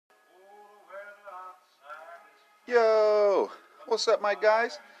What's up, my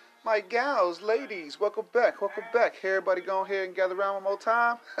guys? My gals, ladies, welcome back. Welcome back. Everybody go ahead and gather around one more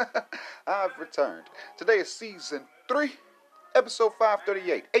time. I've returned. Today is season 3, episode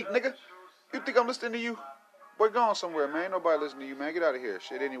 538. Hey, nigga, you think I'm listening to you? We're going somewhere, man. Ain't nobody listening to you, man. Get out of here.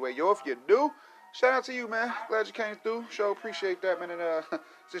 Shit, anyway. Yo, if you do, shout out to you, man. Glad you came through. Sure appreciate that, man. And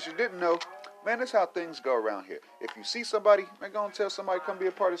since you didn't know, man, that's how things go around here. If you see somebody, man, go and tell somebody come be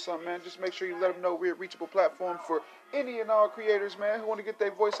a part of something, man. Just make sure you let them know we're a reachable platform for any and all creators, man, who want to get their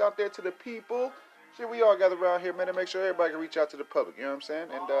voice out there to the people. Shit, we all gather around here, man, to make sure everybody can reach out to the public. You know what I'm saying?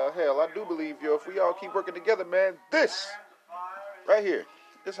 And hell, I do believe, yo, if we all keep working together, man, this right here,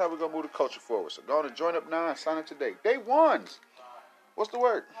 this is how we're gonna move the culture forward. So go on and join up now and sign up today. Day ones. What's the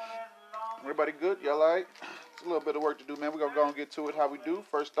word? Everybody good? Y'all all right? It's a little bit of work to do, man. We're going to go and get to it how we do.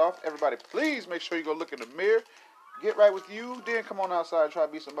 First off, everybody, please make sure you go look in the mirror. Get right with you. Then come on outside and try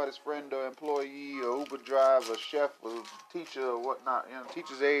to be somebody's friend or employee or Uber driver, chef or teacher or whatnot. You know,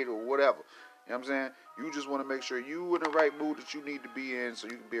 teacher's aide or whatever. You know what I'm saying? You just want to make sure you in the right mood that you need to be in so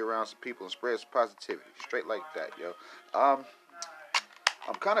you can be around some people and spread some positivity. Straight like that, yo. I'm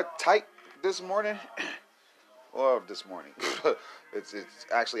kind of tight this morning. Well, this morning. it's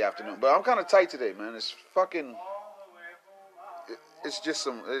actually afternoon. But I'm kind of tight today, man. It's fucking... It's just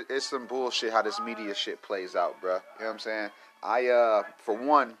some bullshit how this media shit plays out, bruh. You know what I'm saying? For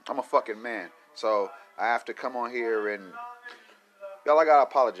one, I'm a fucking man. So I have to come on here and... Y'all, I gotta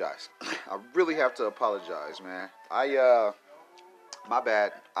apologize. I really have to apologize, man. My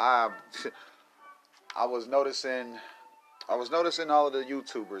bad. I was noticing all of the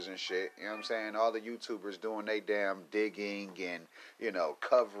YouTubers and shit, you know what I'm saying? All the YouTubers doing they damn digging and, you know,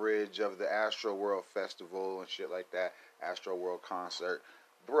 coverage of the Astro World Festival and shit like that. Astro World concert.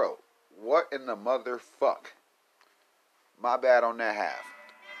 Bro, what in the motherfuck? My bad on that half.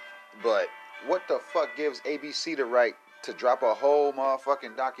 But what the fuck gives ABC the right to drop a whole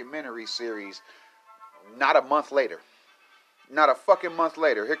motherfucking documentary series not a month later? Not a fucking month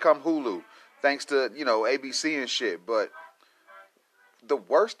later. Here come Hulu. Thanks to, you know, ABC and shit. But the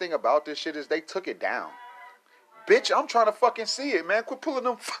worst thing about this shit is they took it down. Bitch, I'm trying to fucking see it, man. Quit pulling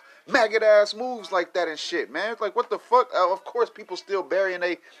them maggot ass moves like that and shit, man. Like, what the fuck? Of course, people still burying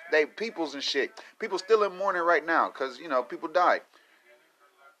they peoples and shit. People still in mourning right now because, you know, people died.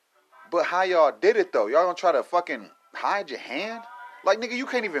 But how y'all did it, though? Y'all gonna try to fucking hide your hand? Like, nigga, you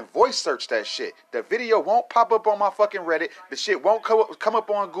can't even voice search that shit. The video won't pop up on my fucking Reddit. The shit won't come up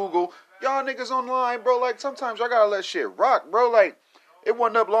on Google. Y'all niggas online, bro. Like, sometimes y'all gotta let shit rock, bro. Like, it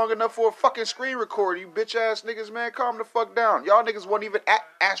wasn't up long enough for a fucking screen recorder, you bitch ass niggas, man. Calm the fuck down. Y'all niggas wasn't even at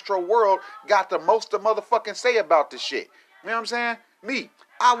Astro World, got the most to motherfucking say about this shit. You know what I'm saying? Me,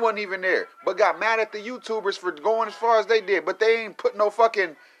 I wasn't even there, but got mad at the YouTubers for going as far as they did, but they ain't put no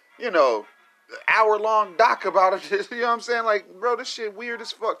fucking, you know, hour-long doc about it. You know what I'm saying? Like, bro, this shit weird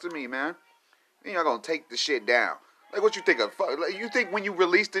as fuck to me, man. Then y'all gonna take the shit down. Like, what you think of? Like, you think when you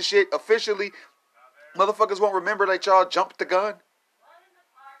release the shit officially, motherfuckers won't remember that y'all jumped the gun?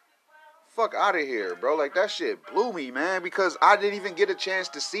 Fuck out of here, bro. Like, that shit blew me, man, because I didn't even get a chance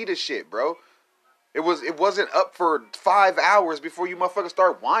to see the shit, bro. It wasn't up for 5 hours before you motherfuckers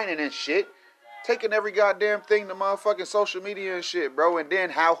start whining and shit. Taking every goddamn thing to motherfucking social media and shit, bro. And then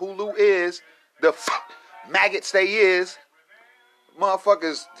how Hulu is, the maggots they is,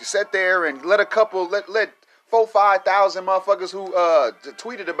 motherfuckers sat there and let 4,000-5,000 motherfuckers who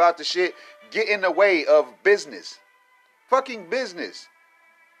tweeted about the shit get in the way of business. Fucking business.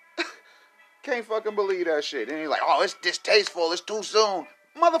 Can't fucking believe that shit. And you're like, oh, it's distasteful. It's too soon.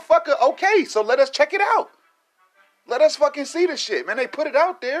 Motherfucker, okay, so let us check it out. Let us fucking see the shit, man. They put it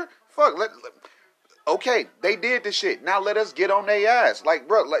out there. Fuck, okay, they did the shit. Now let us get on their ass. Like,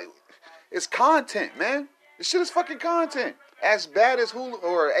 bro, like, it's content, man. This shit is fucking content. As bad as Hulu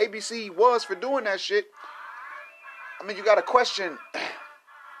or ABC was for doing that shit, I mean, you got to question.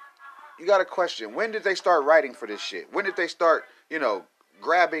 You got to question. When did they start writing for this shit? When did they start, you know,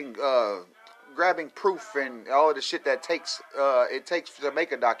 grabbing proof and all of the shit that it takes to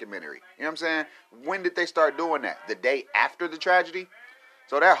make a documentary? You know what I'm saying? When did they start doing that? The day after the tragedy?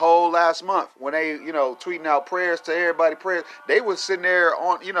 So that whole last month when they, you know, tweeting out prayers to everybody, prayers, they was sitting there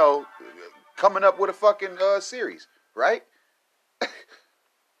on, you know, coming up with a fucking series, right?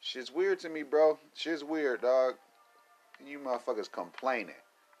 Shit's weird to me, bro. Shit's weird, dog. You motherfuckers complaining.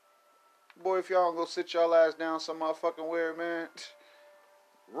 Boy, if y'all don't go sit y'all ass down some motherfucking where, man,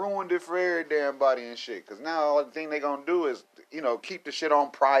 ruined it for every damn body and shit. Because now all the thing they gonna do is, you know, keep the shit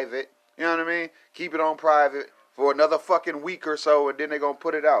on private. You know what I mean? Keep it on private for another fucking week or so, and then they gonna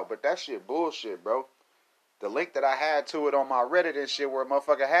put it out. But that shit bullshit, bro. The link that I had to it on my Reddit and shit where a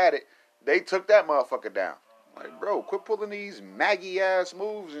motherfucker had it, they took that motherfucker down. Like, bro, quit pulling these Maggie ass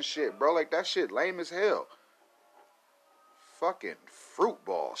moves and shit, bro. Like, that shit lame as hell. Fucking fruit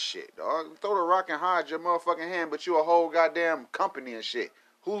ball shit, dog. Throw the rock and hide your motherfucking hand, but you a whole goddamn company and shit.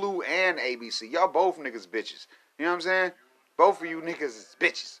 Hulu and ABC. Y'all both niggas bitches. You know what I'm saying? Both of you niggas is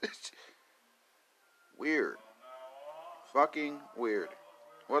bitches. Weird. Fucking weird.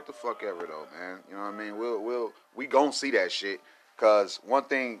 What the fuck ever though, man. You know what I mean? We gon' see that shit. Cause one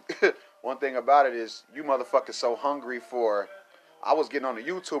thing about it is you motherfuckers so hungry for. I was getting on the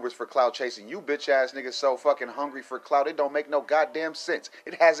YouTubers for clout chasing. You bitch ass niggas so fucking hungry for clout. It don't make no goddamn sense.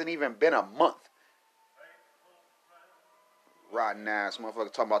 It hasn't even been a month. Rotten ass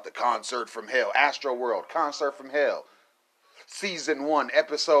motherfucker talking about the concert from hell. Astro World, concert from hell. Season 1,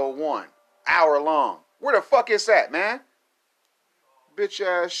 episode 1. Hour long. Where the fuck is that, man? Bitch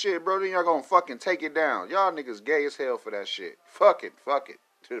ass shit, bro. Then y'all gonna fucking take it down. Y'all niggas gay as hell for that shit. Fuck it. Fuck it.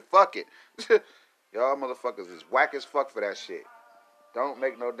 Y'all motherfuckers is whack as fuck for that shit. Don't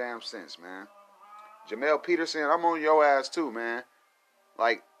make no damn sense, man. Jamel Peterson, I'm on your ass too, man.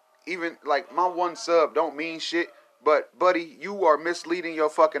 Like, even, like, my one sub don't mean shit, but, buddy, you are misleading your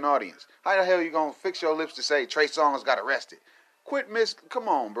fucking audience. How the hell you gonna fix your lips to say Trey Songz got arrested? Come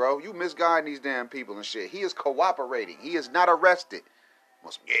on, bro. You misguiding these damn people and shit. He is cooperating. He is not arrested.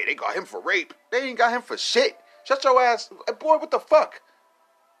 Yeah, they got him for rape. They ain't got him for shit. Shut your ass. Boy, what the fuck?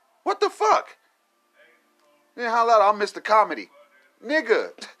 What the fuck? Then holla out, I'll miss the comedy.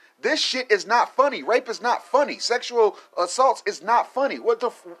 Nigga, this shit is not funny. Rape is not funny. Sexual assaults is not funny.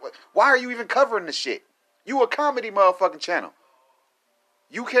 Why are you even covering this shit? You a comedy motherfucking channel.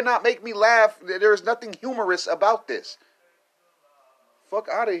 You cannot make me laugh. There is nothing humorous about this. Fuck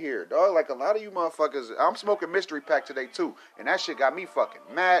out of here, dog. Like, a lot of you motherfuckers, I'm smoking Mystery Pack today, too. And that shit got me fucking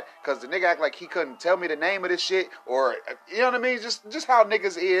mad. Because the nigga act like he couldn't tell me the name of this shit. Or, you know what I mean? Just how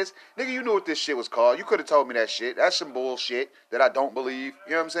niggas is. Nigga, you knew what this shit was called. You could have told me that shit. That's some bullshit that I don't believe.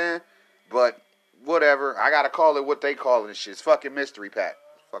 You know what I'm saying? But, whatever. I gotta call it what they calling this shit. It's fucking Mystery Pack.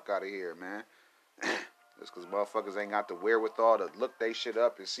 Fuck out of here, man. Just because motherfuckers ain't got the wherewithal to look they shit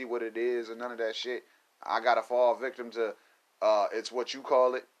up and see what it is and none of that shit. I gotta fall victim to... it's what you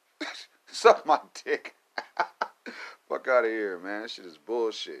call it. Suck my dick. Fuck out of here, man. That shit is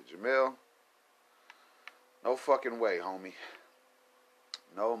bullshit. Jamel, no fucking way, homie.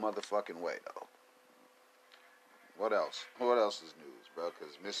 No motherfucking way, though. What else? What else is news, bro?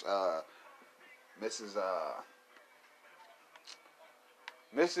 Because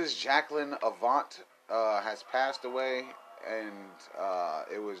Mrs. Jacqueline Avant has passed away, and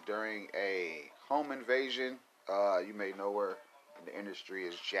it was during a home invasion. You may know her in the industry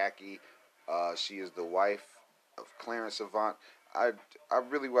as Jackie. She is the wife of Clarence Avant. I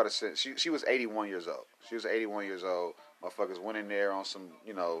really want to say she was 81 years old. She was 81 years old. Motherfuckers went in there on some,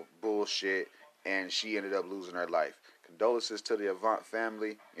 bullshit, and she ended up losing her life. Condolences to the Avant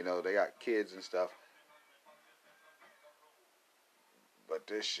family. They got kids and stuff. But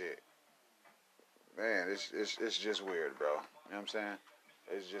this shit, man, it's just weird, bro. You know what I'm saying?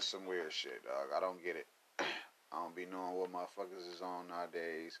 It's just some weird shit, dog. I don't get it. I don't be knowing what motherfuckers is on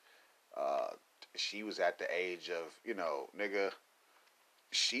nowadays. She was at the age of, nigga,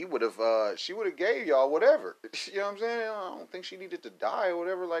 she would have gave y'all whatever. You know what I'm saying? I don't think she needed to die or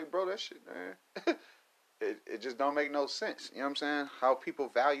whatever. Like, bro, that shit, man. it just don't make no sense. You know what I'm saying? How people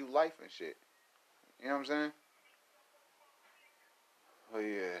value life and shit. You know what I'm saying? Oh,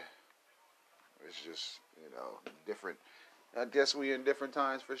 yeah. It's just, different. I guess we in different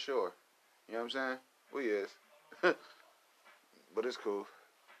times for sure. You know what I'm saying? We is. But it's cool.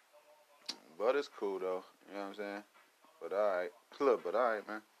 But it's cool, though. You know what I'm saying? But alright. Look, but alright,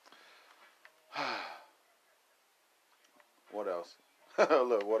 man. What else?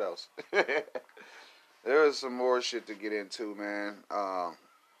 Look, what else? There is some more shit to get into, man.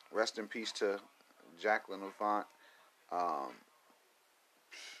 Rest in peace to Jacqueline Avant.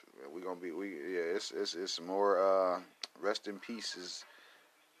 It's some more rest in pieces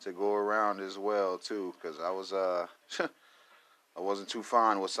to go around as well too, because I wasn't too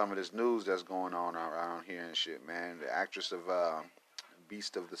fond with some of this news that's going on around here and shit, man. The actress of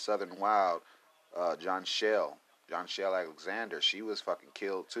Beast of the Southern Wild, John Shell Alexander, she was fucking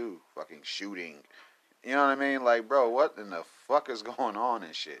killed too, fucking shooting. You know what I mean? Like, bro, what in the fuck is going on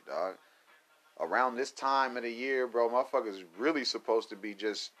and shit, dog? Around this time of the year, bro, motherfuckers really supposed to be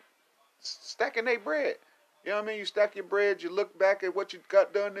just stacking their bread. You know what I mean? You stack your bread, you look back at what you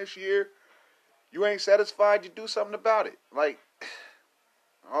got done this year, you ain't satisfied, you do something about it. Like,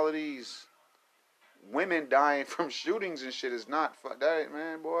 all of these women dying from shootings and shit is not, that ain't,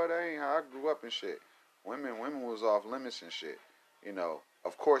 man, boy, that ain't how I grew up and shit. Women was off limits and shit.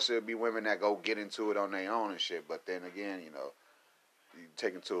 of course, there'll be women that go get into it on their own and shit. But then again, you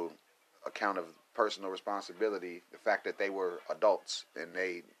take into account of personal responsibility, the fact that they were adults and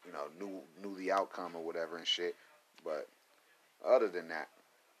they, knew the outcome or whatever and shit. But other than that,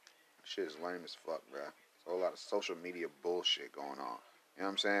 shit is lame as fuck, bro. There's a whole lot of social media bullshit going on. You know what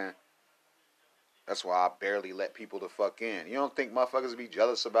I'm saying? That's why I barely let people the fuck in. You don't think motherfuckers be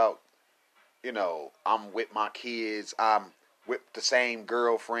jealous about, I'm with my kids, I'm with the same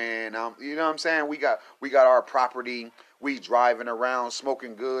girlfriend, you know what I'm saying? We got our property, we driving around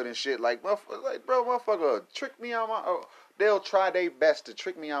smoking good and shit. Like, motherfucker, trick me out they'll try their best to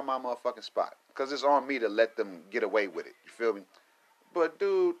trick me out my motherfucking spot. Because it's on me to let them get away with it. You feel me? But,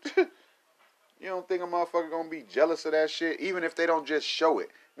 dude, you don't think a motherfucker gonna be jealous of that shit? Even if they don't just show it.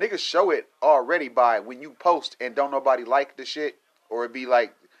 Niggas show it already by when you post and don't nobody like the shit. Or it be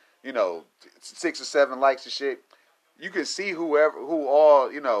like, 6 or 7 likes and shit. You can see who all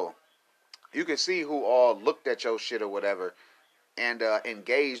looked at your shit or whatever and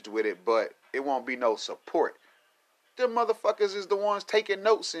engaged with it, but it won't be no support. Them motherfuckers is the ones taking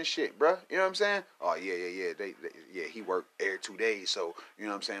notes and shit, bruh. You know what I'm saying? Oh, yeah. He worked every 2 days, so, you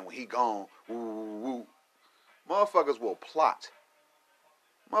know what I'm saying? When he gone, woo. Motherfuckers will plot.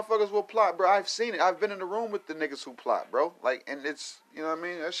 Bro. I've seen it. I've been in the room with the niggas who plot, bro. Like, and it's, you know what I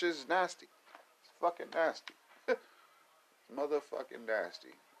mean? That shit's nasty. It's fucking nasty. Motherfucking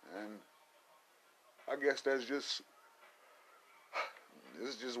nasty. And I guess this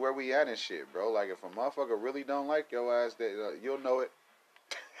is just where we at and shit, bro. Like, if a motherfucker really don't like your ass, you'll know it.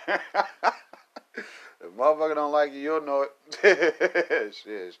 If motherfucker don't like you, you'll know it.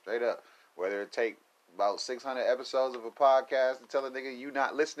 Shit, straight up. Whether it take about 600 episodes of a podcast to tell a nigga you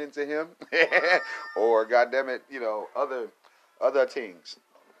not listening to him, or goddammit, other things.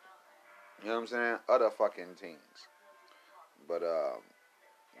 You know what I'm saying? Other fucking things. But,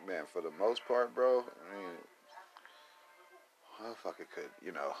 man, for the most part, bro, I mean, motherfucker could,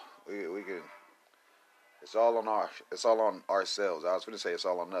 we could, it's all on ourselves. I was gonna say it's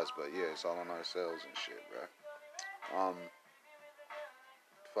all on us, but yeah, it's all on ourselves and shit, bro.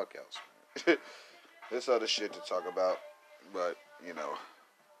 Fuck else, man. There's other shit to talk about, but,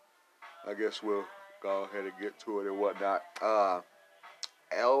 I guess we'll go ahead and get to it and whatnot.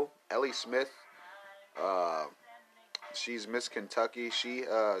 Ellie Smith, she's Miss Kentucky. She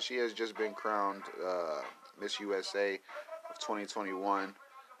has just been crowned Miss USA of 2021.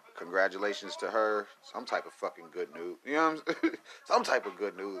 Congratulations to her. Some type of fucking good news. You know what I'm saying? Some type of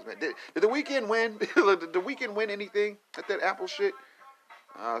good news, man. Did the Weeknd win? Did the Weeknd win anything at that Apple shit?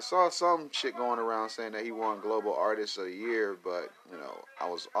 I saw some shit going around saying that he won Global Artist of the Year, but, I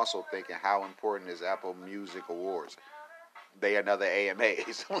was also thinking, how important is Apple Music Awards? They another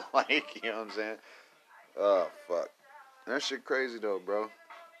AMAs. Like, you know what I'm saying? Oh, fuck. That shit crazy, though, bro.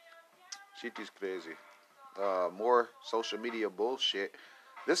 Shit is crazy. More social media bullshit.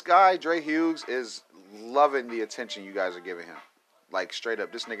 This guy, Dre Hughes, is loving the attention you guys are giving him. Like, straight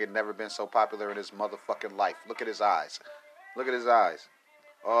up, this nigga never been so popular in his motherfucking life. Look at his eyes. Look at his eyes.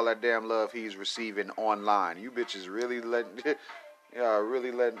 All that damn love he's receiving online. You bitches really letting that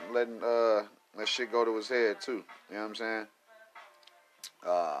shit go to his head too. You know what I'm saying?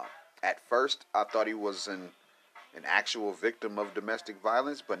 At first, I thought he was an actual victim of domestic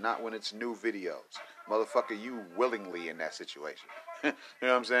violence, but not when it's new videos. Motherfucker, you willingly in that situation. You know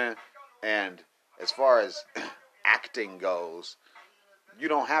what I'm saying? And as far as acting goes, you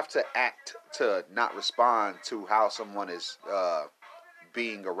don't have to act to not respond to how someone is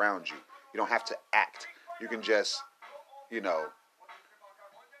being around you. You don't have to act. You can just, you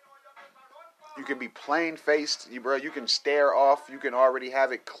can be plain-faced, bro. You can stare off. You can already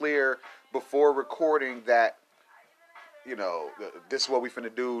have it clear before recording that, this is what we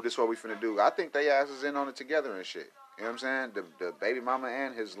finna do. This is what we finna do. I think they asses in on it together and shit. You know what I'm saying? The baby mama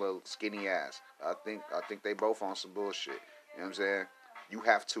and his little skinny ass. I think they both on some bullshit. You know what I'm saying? You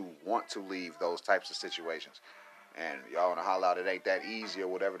have to want to leave those types of situations. And y'all wanna holler out, it ain't that easy or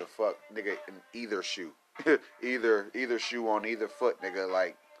whatever the fuck, nigga, in either shoe. either shoe on either foot, nigga.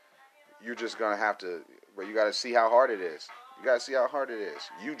 Like, you're just gonna have to, but you gotta see how hard it is. You gotta see how hard it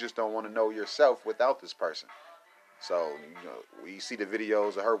is. You just don't want to know yourself without this person. So, we see the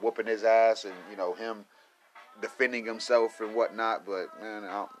videos of her whooping his ass and, him defending himself and whatnot, but, man,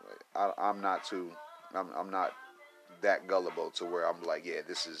 I'm not that gullible to where I'm like, yeah,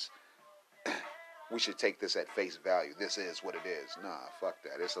 this is, we should take this at face value. This is what it is. Nah, fuck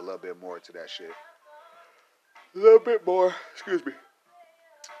that. It's a little bit more to that shit. A little bit more. Excuse me.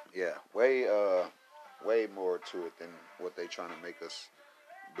 Yeah, way more to it than what they trying to make us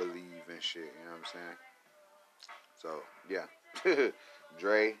believe and shit. You know what I'm saying? So, yeah.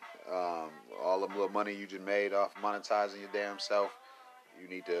 Dre, all the little money you just made off monetizing your damn self, you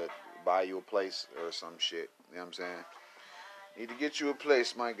need to buy you a place or some shit. You know what I'm saying? Need to get you a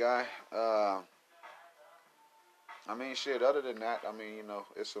place, my guy. I mean, shit, other than that, I mean,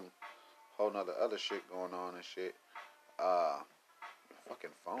 it's some whole nother other shit going on and shit.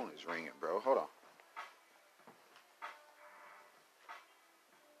 Fucking phone is ringing, bro. Hold on.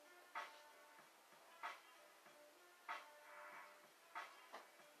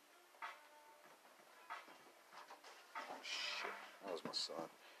 Shit, that was my son.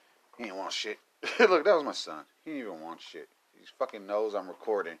 He didn't want shit. Look, that was my son. He didn't even want shit. He fucking knows I'm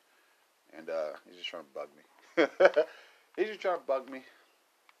recording, and he's just trying to bug me. He's just trying to bug me.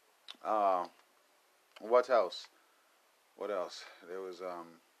 What else? What else? There was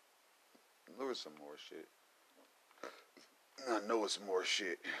some more shit. I know it's some more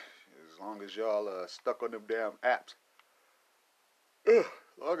shit. As long as y'all stuck on them damn apps. As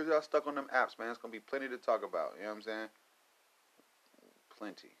long as y'all stuck on them apps, man, it's gonna be plenty to talk about. You know what I'm saying?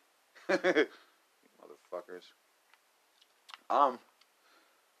 Plenty. Motherfuckers.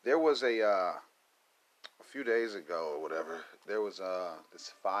 There was a few days ago or whatever, there was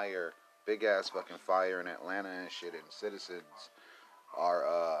this fire, big ass fucking fire in Atlanta and shit, and citizens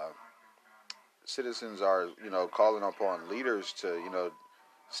are calling upon leaders to,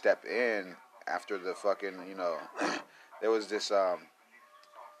 step in after the fucking, there was this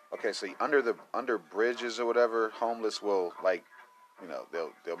okay, so under bridges or whatever, homeless will, like,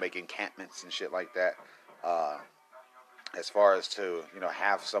 they'll make encampments and shit like that. As far as to,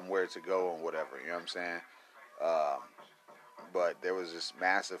 have somewhere to go and whatever, you know what I'm saying? But there was this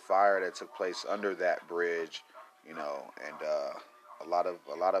massive fire that took place under that bridge, and a lot of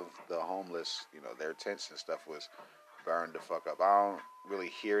the homeless, their tents and stuff was burned the fuck up. I don't really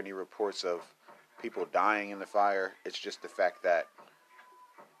hear any reports of people dying in the fire. It's just the fact that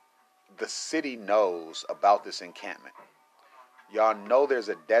the city knows about this encampment. Y'all know there's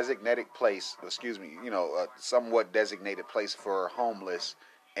a designated place, a somewhat designated place for homeless,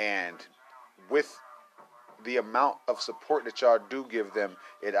 and with the amount of support that y'all do give them,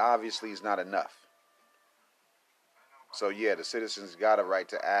 it obviously is not enough. So yeah, the citizens got a right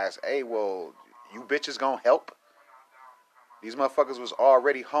to ask, hey, well, you bitches gonna help? These motherfuckers was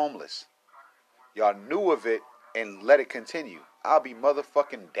already homeless. Y'all knew of it and let it continue. I'll be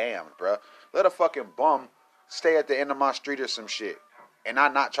motherfucking damned, bruh. Let a fucking bum stay at the end of my street or some shit, and I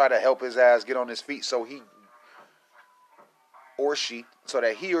not try to help his ass get on his feet so he or she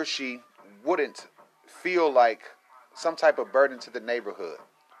wouldn't feel like some type of burden to the neighborhood,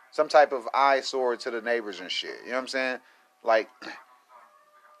 some type of eyesore to the neighbors and shit. You know what I'm saying? Like,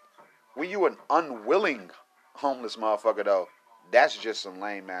 when you an unwilling homeless motherfucker though, that's just some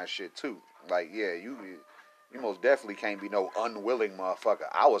lame ass shit too. Like, yeah, you most definitely can't be no unwilling motherfucker.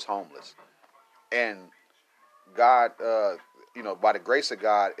 I was homeless, and God, by the grace of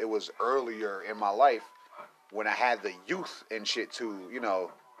God, it was earlier in my life when I had the youth and shit to,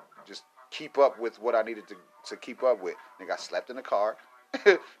 just keep up with what I needed to keep up with. Nigga, I slept in the car.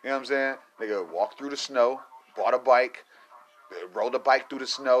 You know what I'm saying? Nigga, walked through the snow, bought a bike, rode a bike through the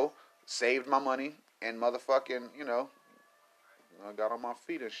snow, saved my money, and motherfucking, I got on my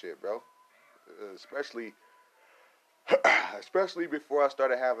feet and shit, bro. Especially before I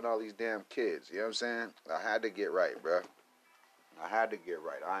started having all these damn kids. You know what I'm saying? I had to get right, bro. I had to get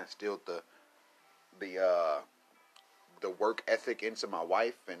right. I instilled the work ethic into my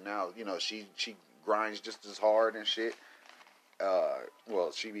wife, and now, she grinds just as hard and shit.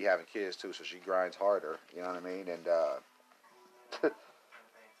 Well, she be having kids too, so she grinds harder. You know what I mean? And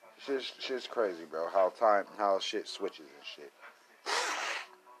shit's crazy, bro. How shit switches and shit.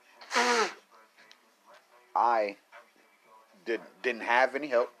 I didn't have any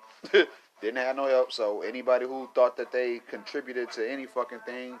help. Didn't have no help. So anybody who thought that they contributed to any fucking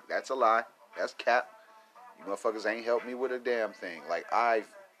thing, that's a lie. That's cap. You motherfuckers ain't helped me with a damn thing. Like, I've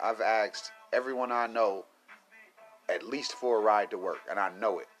asked everyone I know at least for a ride to work, and I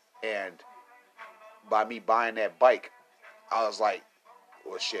know it. And by me buying that bike, I was like,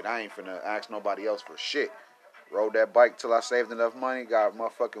 well, shit, I ain't finna ask nobody else for shit. Rode that bike till I saved enough money, got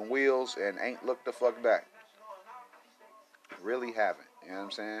motherfucking wheels, and ain't looked the fuck back. Really haven't. You know what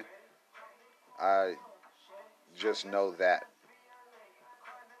I'm saying? I just know that,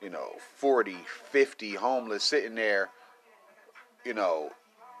 40, 50 homeless sitting there,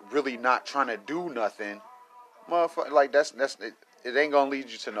 really not trying to do nothing. Motherfucker, like, that's it ain't gonna lead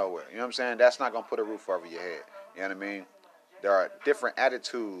you to nowhere. You know what I'm saying? That's not gonna put a roof over your head. You know what I mean? There are different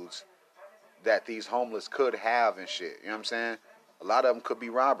attitudes that these homeless could have and shit. You know what I'm saying? A lot of them could be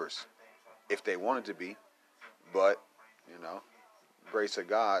robbers if they wanted to be, but grace of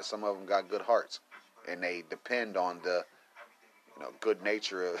God, some of them got good hearts, and they depend on the good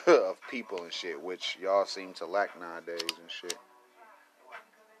nature of people and shit, which y'all seem to lack nowadays and shit.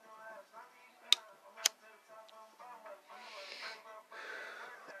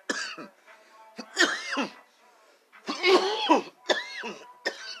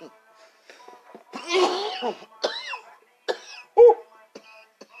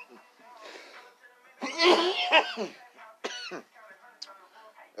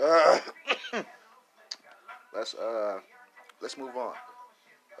 uh, let's move on.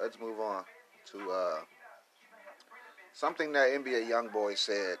 Let's move on to something that NBA YoungBoy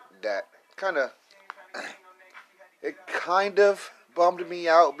said that kind of bummed me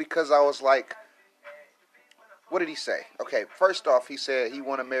out, because I was like, what did he say? Okay, first off, he said he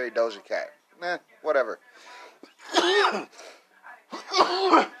want to marry Doja Cat. Whatever.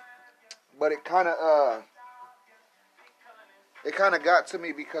 But it kind of got to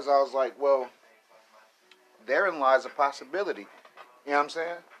me, because I was like, well, therein lies a possibility. You know what I'm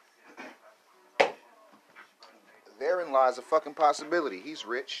saying? Therein lies a fucking possibility. He's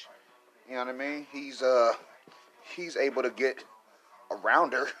rich. You know what I mean? He's able to get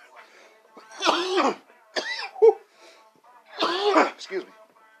around her. Excuse me.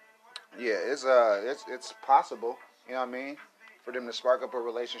 Yeah, it's possible. You know what I mean? For them to spark up a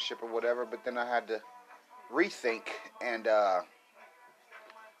relationship or whatever. But then I had to rethink and I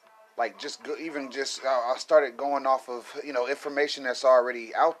started going off of information that's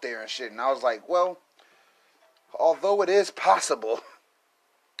already out there and shit. And I was like, well, although it is possible,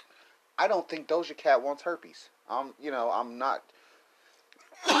 I don't think Doja Cat wants herpes. I'm not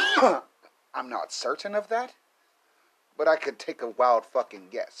I'm not certain of that, but I could take a wild fucking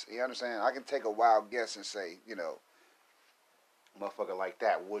guess. You understand? I can take a wild guess and say, a motherfucker like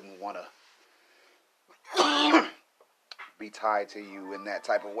that wouldn't want to be tied to you in that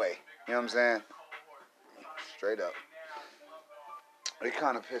type of way. You know what I'm saying? Straight up. It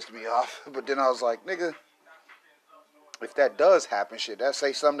kind of pissed me off, but then I was like, nigga, if that does happen, shit, that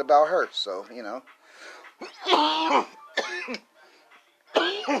say something about her. So,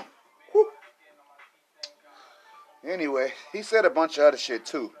 Anyway, he said a bunch of other shit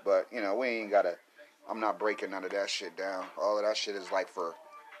too, but, we ain't gotta, I'm not breaking none of that shit down. All of that shit is like for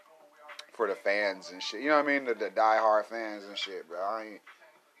the fans and shit. You know what I mean? The die-hard fans and shit, bro. I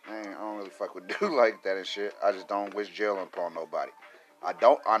don't really fuck with dude like that and shit. I just don't wish jail upon nobody. I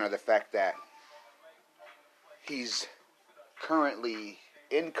don't honor the fact that he's currently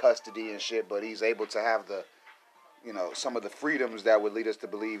in custody and shit, but he's able to have the, some of the freedoms that would lead us to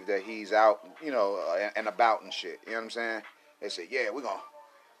believe that he's out, and about and shit. You know what I'm saying? They say, yeah, we're gonna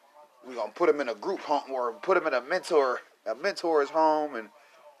put him in a group home or put him in a mentor's home and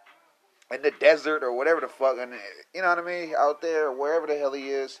in the desert or whatever the fuck, and you know what I mean, out there, wherever the hell he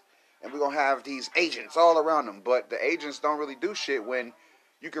is, and we're gonna have these agents all around him. But the agents don't really do shit when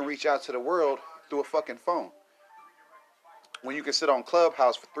you can reach out to the world through a fucking phone. When you can sit on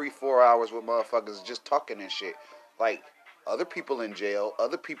Clubhouse for 3-4 hours with motherfuckers just talking and shit. Like, other people in jail,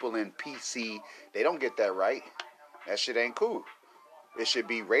 other people in PC, they don't get that right. That shit ain't cool. It should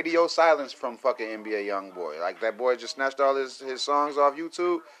be radio silence from fucking NBA YoungBoy. Like, that boy just snatched all his songs off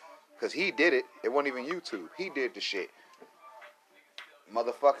YouTube. Because he did it. It wasn't even YouTube. He did the shit.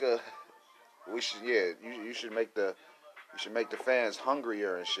 Motherfucker, you should make the fans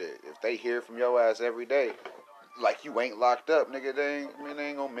hungrier and shit. If they hear from your ass every day, like you ain't locked up, nigga, they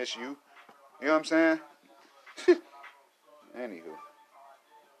ain't gonna miss you. You know what I'm saying? Anywho.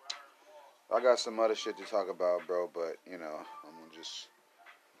 I got some other shit to talk about, bro, but, I'm gonna just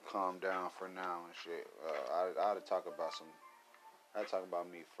calm down for now and shit. I ought to talk about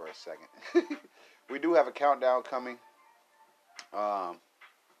me for a second. We do have a countdown coming.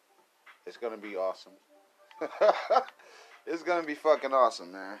 It's gonna be awesome. It's gonna be fucking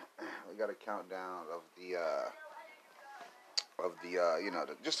awesome, man. We got a countdown of the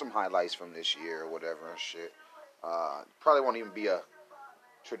just some highlights from this year or whatever and shit. Probably won't even be a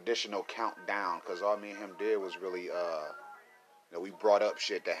traditional countdown, because all me and him did was really, we brought up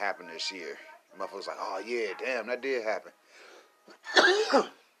shit that happened this year. Motherfuckers like, oh yeah, damn, that did happen.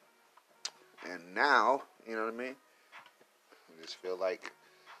 And now, you know what I mean? I just feel like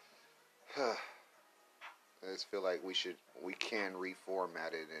we can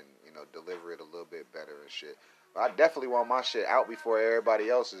reformat it and, deliver it a little bit better and shit. But I definitely want my shit out before everybody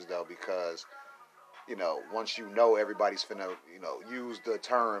else's, though, because, once everybody's finna, use the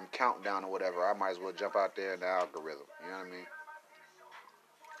term countdown or whatever, I might as well jump out there in the algorithm. You know what I mean?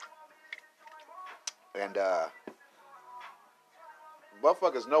 And,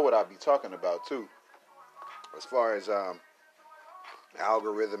 motherfuckers know what I be talking about, too. As far as,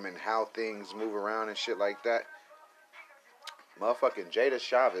 algorithm and how things move around and shit like that. Motherfucking Jada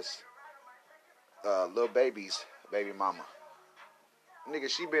Chavez, Lil Baby's baby mama. Nigga,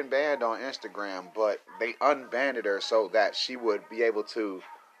 she been banned on Instagram, but they unbanned her so that she would be able to,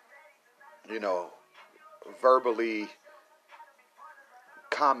 you know, verbally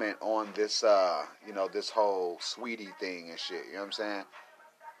comment on this, this whole sweetie thing and shit. You know what I'm saying?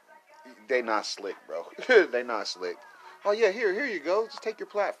 They not slick, bro. They not slick. Oh yeah, here you go. Just take your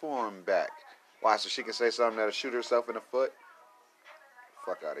platform back. Why? So she can say something that'll shoot herself in the foot?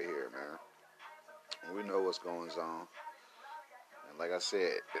 Fuck out of here, man. We know what's going on. And like I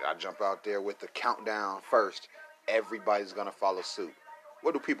said, I jump out there with the countdown first. Everybody's gonna follow suit.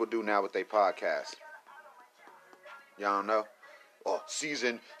 What do people do now with their podcast? Y'all don't know? Oh,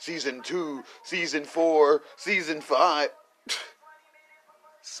 season 2, season 4, season 5.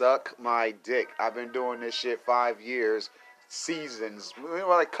 Suck my dick. I've been doing this shit 5 years, seasons.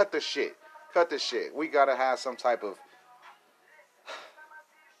 Like, cut the shit. Cut the shit. We gotta have some type of,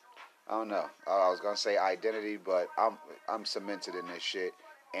 I don't know. I was gonna say identity, but I'm cemented in this shit,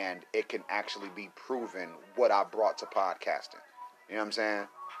 and it can actually be proven what I brought to podcasting. You know what I'm saying?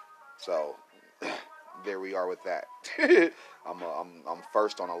 So there we are with that. I'm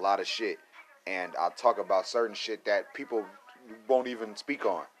first on a lot of shit, and I'll talk about certain shit that people won't even speak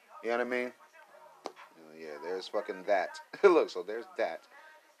on. You know what I mean? Yeah, there's fucking that. Look, so there's that.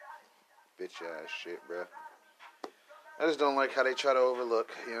 Bitch ass shit, bruh. I just don't like how they try to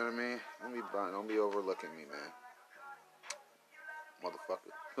overlook. You know what I mean? Don't be overlooking me, man.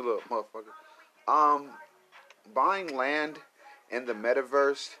 Motherfucker. Look, motherfucker. Buying land in the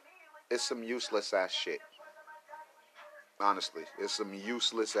metaverse is some useless ass shit. Honestly, it's some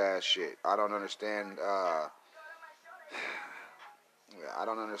useless ass shit. I don't understand. I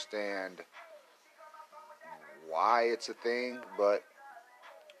don't understand why it's a thing, but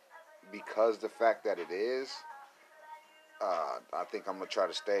because the fact that it is, I think I'm gonna try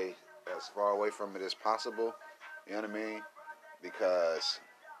to stay as far away from it as possible. You know what I mean? Because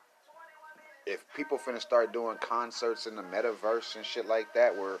if people finna start doing concerts in the metaverse and shit like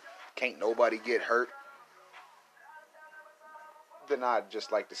that, where can't nobody get hurt, then I'd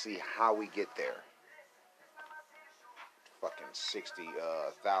just like to see how we get there. Fucking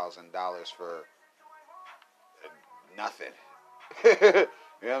 $60,000 for nothing. You know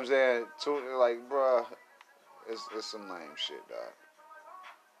what I'm saying? Like, bruh, it's some lame shit, dog.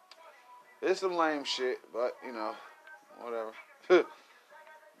 It's some lame shit, but you know, whatever.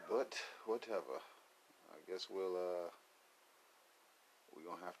 But whatever. I guess we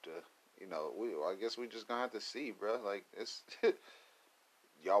gonna have to, I guess we just gonna have to see, bruh. Like, it's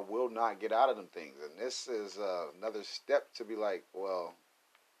y'all will not get out of them things, and this is another step to be like, well,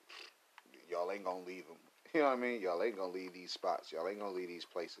 y'all ain't gonna leave them. You know what I mean? Y'all ain't gonna leave these spots. Y'all ain't gonna leave these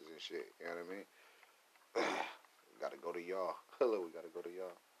places and shit. You know what I mean? We gotta go to y'all. Hello, we gotta go to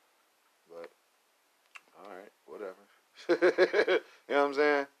y'all. But alright, whatever. You know what I'm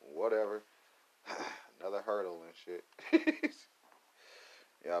saying? Whatever. Another hurdle and shit.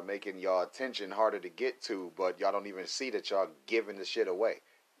 Y'all making y'all attention harder to get to, but y'all don't even see that y'all giving the shit away.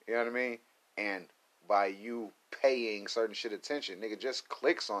 You know what I mean? And by you paying certain shit attention, nigga just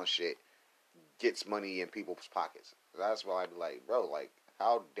clicks on shit, gets money in people's pockets. That's why I'd be like, bro, like,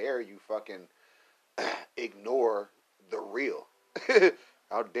 how dare you fucking ignore the real?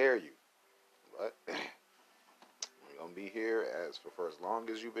 How dare you? But we're gonna be here for as long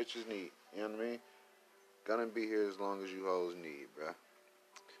as you bitches need. You know what I mean? Gonna be here as long as you hoes need, bruh.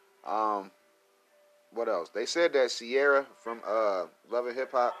 What else? They said that Sierra from Love and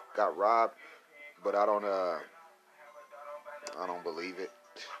Hip Hop got robbed, but I don't believe it.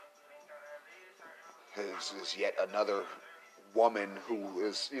 It's yet another woman who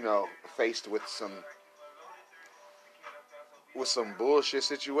is, faced with some bullshit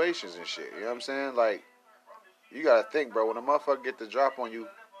situations and shit. You know what I'm saying? Like, you gotta think, bro. When a motherfucker get the drop on you,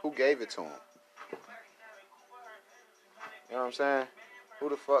 who gave it to him? You know what I'm saying? Who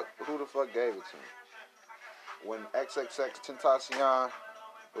the fuck gave it to him? When XXX Tentacion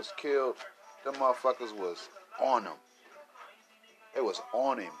was killed, them motherfuckers was on him. It was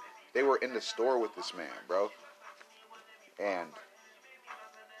on him. They were in the store with this man, bro. And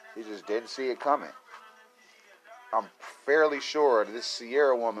he just didn't see it coming. I'm fairly sure this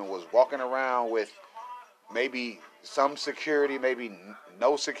Sierra woman was walking around with maybe some security, maybe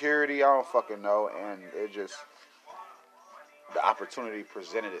no security. I don't fucking know. And it just, the opportunity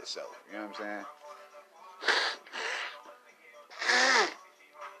presented itself. You know what I'm saying?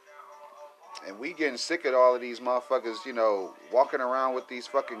 And we getting sick of all of these motherfuckers, walking around with these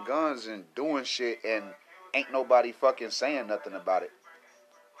fucking guns and doing shit, and ain't nobody fucking saying nothing about it.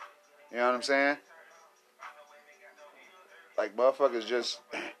 You know what I'm saying? Like, motherfuckers just,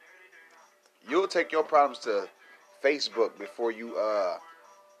 you'll take your problems to Facebook before you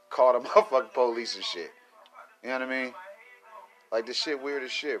call the motherfucking police and shit. You know what I mean? Like, this shit weird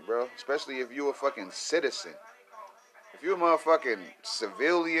as shit, bro. Especially if you a fucking citizen. If you a motherfucking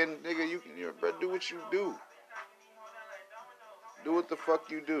civilian, nigga, bro, do what you do. Do what the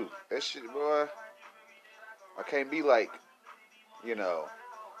fuck you do. That shit, boy. I can't be like, you know,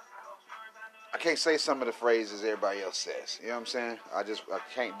 I can't say some of the phrases everybody else says. You know what I'm saying? I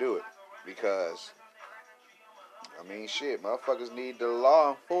can't do it. Because, I mean, shit, motherfuckers need the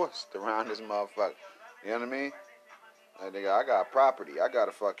law enforced around this motherfucker. You know what I mean? Like, nigga, I got property. I got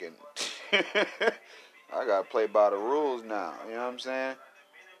to fucking, I got to play by the rules now. You know what I'm saying?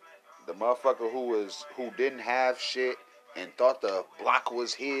 The motherfucker who didn't have shit and thought the block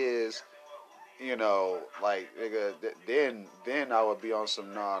was his, you know, like, nigga, then I would be on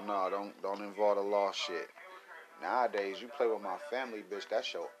some, don't involve the law shit. Nowadays, you play with my family, bitch,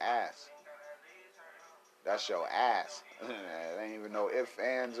 that's your ass. That's your ass. There ain't even no ifs,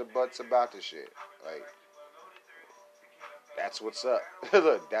 ands, or buts about this shit. Like, that's what's up.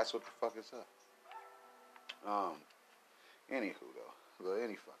 Look, that's what the fuck is up. Anywho, though. Look,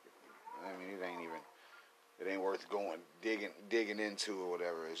 any fucking thing. I mean, it ain't worth going, digging into or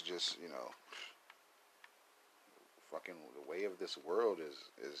whatever. It's just, you know, fucking the way of this world is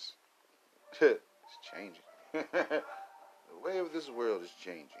it's changing. The way of this world is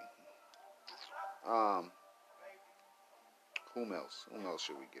changing. Whom else? Whom else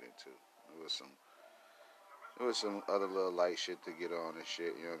should we get into? There was some other little light shit to get on and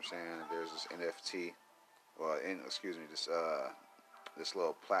shit. You know what I'm saying? There's this NFT. Well, this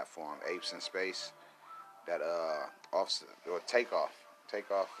little platform, Apes in Space, that Takeoff,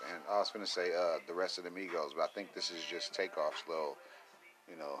 and I was gonna say the rest of the Migos, but I think this is just Takeoff's little,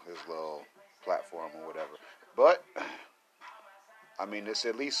 you know, his little platform or whatever. But I mean, it's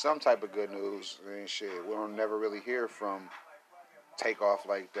at least some type of good news. I mean, shit, we don't never really hear from Takeoff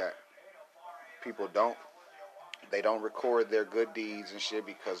like that. People they don't record their good deeds and shit,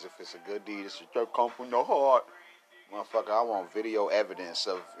 because if it's a good deed, it's just come from the heart. Motherfucker, I want video evidence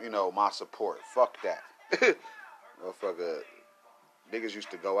of, you know, my support. Fuck that. Motherfucker, niggas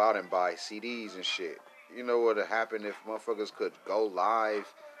used to go out and buy CDs and shit. You know what would happen if motherfuckers could go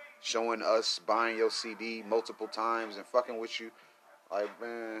live showing us buying your CD multiple times and fucking with you? Like,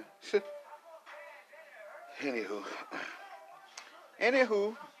 man.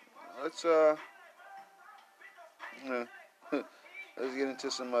 Anywho, let's let's get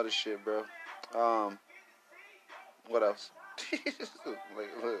into some other shit, bro. What else?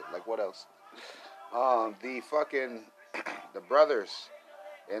 like what else? The fucking the brothers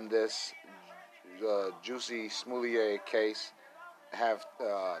in this Juicy Smoulier case have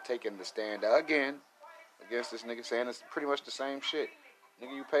taken the stand again against this nigga, saying it's pretty much the same shit.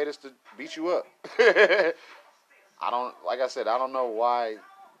 Nigga, you paid us to beat you up. Like I said, I don't know why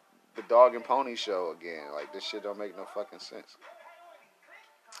the dog and pony show again. Like, this shit don't make no fucking sense.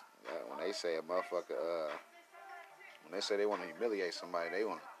 When they say a motherfucker, when they say they want to humiliate somebody, they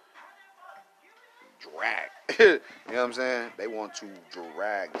want to drag. You know what I'm saying? They want to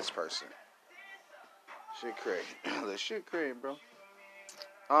drag this person. Shit crazy. This shit crazy, bro.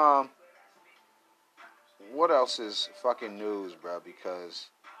 What else is fucking news, bro?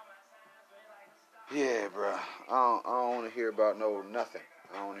 Because, yeah, bro, I don't want to hear about nothing.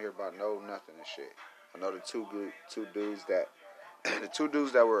 I don't want to hear about nothing and shit. I know the two dudes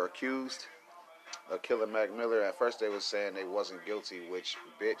that were accused of killing Mac Miller. At first they was saying they wasn't guilty, which,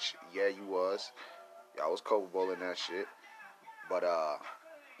 bitch, yeah, you was. Y'all was culpable in that shit. But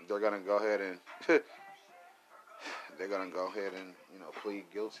they're gonna go ahead and you know, plead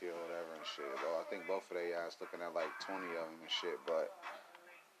guilty or whatever and shit. Well, I think both of their ass looking at like 20 of them and shit. But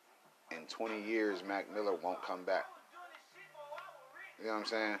in 20 years, Mac Miller won't come back. You know what I'm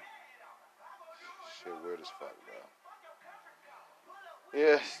saying? Shit weird as fuck, bro.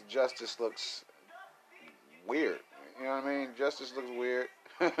 Yeah, justice looks weird. You know what I mean? Justice looks weird.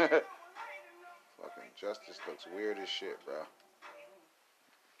 Fucking justice looks weird as shit, bro.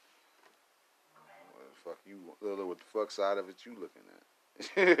 What the fuck side of it you looking at?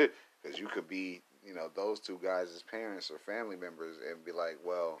 Because you could be, you know, those two guys as parents or family members and be like,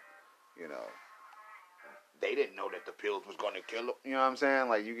 well, you know, they didn't know that the pills was going to kill them. You know what I'm saying?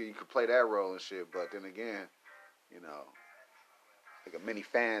 Like, you could play that role and shit, but then again, you know, like a many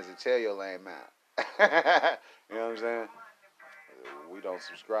fans that tell your lame out. You know what I'm saying? We don't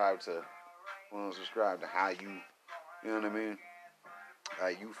subscribe to how you know what I mean? How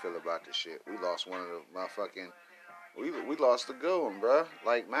you feel about this shit. We lost one of the motherfucking we lost a good one, bro.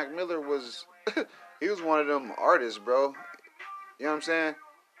 Like Mac Miller was, he was one of them artists, bro. You know what I'm saying?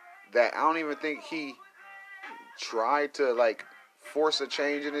 That I don't even think he tried to like force a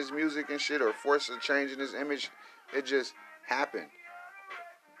change in his music and shit or force a change in his image. It just happened.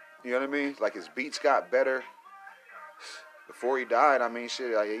 You know what I mean? Like his beats got better before he died. I mean,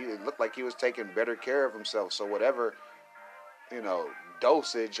 shit, like, it looked like he was taking better care of himself. So whatever, you know,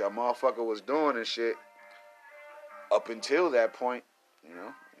 dosage a motherfucker was doing and shit up until that point, you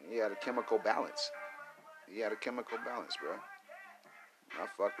know, he had a chemical balance. He had a chemical balance, bro. I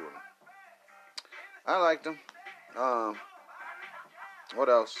fucked with him. I liked him. What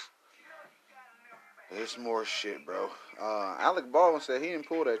else? There's more shit, bro. Alec Baldwin said he didn't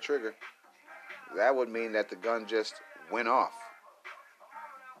pull that trigger. That would mean that the gun just went off.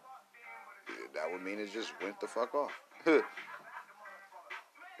 That would mean it just went the fuck off. I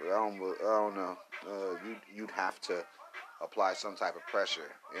don't know. You'd have to apply some type of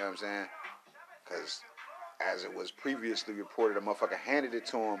pressure. You know what I'm saying? Because as it was previously reported, a motherfucker handed it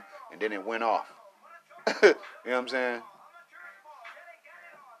to him and then it went off. You know what I'm saying?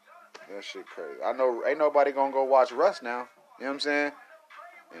 That shit crazy. I know ain't nobody gonna go watch Russ now. You know what I'm saying?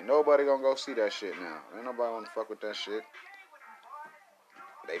 Ain't nobody gonna go see that shit now. Ain't nobody wanna fuck with that shit.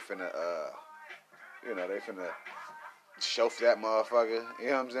 They finna, they finna shelf that motherfucker. You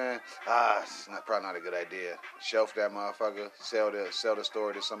know what I'm saying? It's probably not a good idea. Shelf that motherfucker. Sell the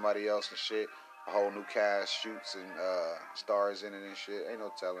story to somebody else and shit. A whole new cast, shoots and stars in it and shit. Ain't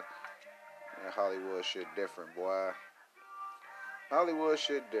no telling. Man, Hollywood shit different, boy. Hollywood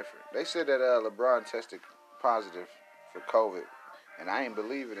shit different. They said that LeBron tested positive for COVID, and I ain't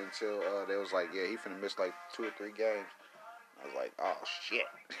believe it until they was like, yeah, he finna miss like 2 or 3 games. I was like, oh shit.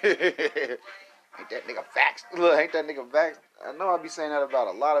 Ain't that nigga vaxxed? Look, ain't that nigga vaxxed? I know I be saying that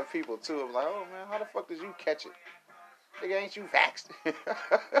about a lot of people too. I'm like, oh man, how the fuck did you catch it? Nigga, ain't you vaxxed?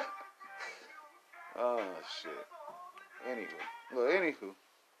 Oh shit. Anywho.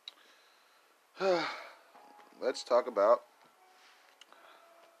 Let's talk about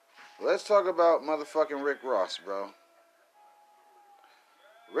motherfucking Rick Ross, bro.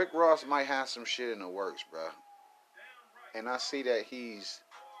 Rick Ross might have some shit in the works, bro. And I see that he's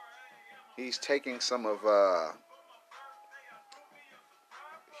taking some of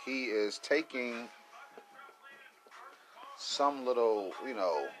he is taking some little,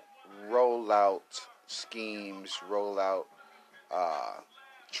 rollout schemes, rollout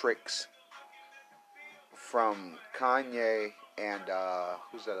tricks from Kanye and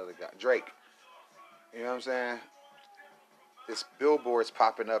who's that other guy? Drake. You know what I'm saying? This billboards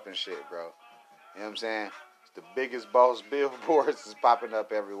popping up and shit, bro. You know what I'm saying? It's the biggest boss billboards is popping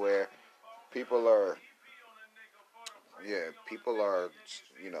up everywhere. People are, they're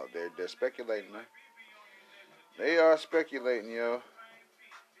speculating, man. They are speculating, yo.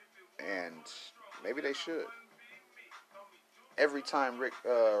 And maybe they should. Every time Rick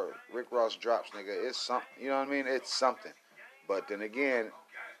Ross drops, nigga, it's something. You know what I mean? It's something. But then again,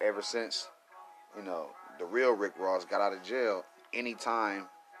 ever since, the real Rick Ross got out of jail, anytime,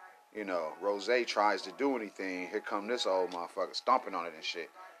 Rose tries to do anything, here come this old motherfucker stomping on it and shit.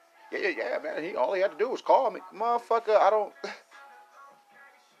 Yeah, man. All he had to do was call me. Motherfucker, I don't...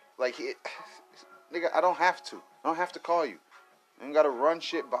 nigga, I don't have to. I don't have to call you. I ain't got to run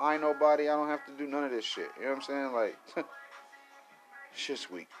shit behind nobody. I don't have to do none of this shit. You know what I'm saying? Like, shit's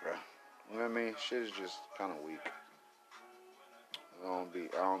weak, bro. You know what I mean? Shit is just kind of weak. I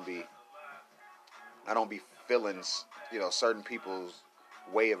don't be feeling, certain people's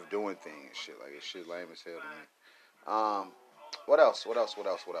way of doing things and shit. Like, it's shit lame as hell to me. What else?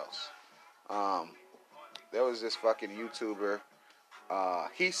 There was this fucking YouTuber.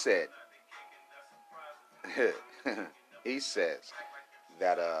 He said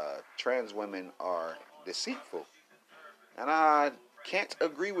that trans women are deceitful. And I can't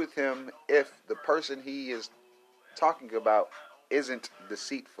agree with him if the person he is talking about isn't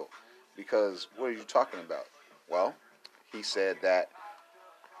deceitful. Because what are you talking about? Well, he said that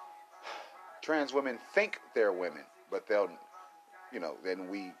trans women think they're women, but they'll, then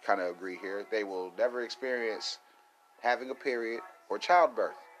we kind of agree here, they will never experience having a period or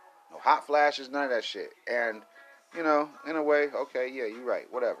childbirth. No hot flashes, none of that shit. And, in a way, okay, yeah, you're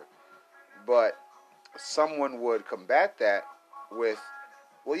right, whatever. But someone would combat that with,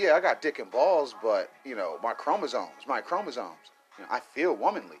 well, yeah, I got dick and balls, but, my chromosomes. I feel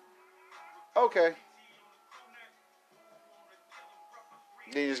womanly. Okay.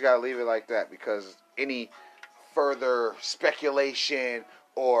 Then you just gotta leave it like that, because any further speculation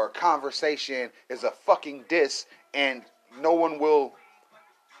or conversation is a fucking diss, and no one will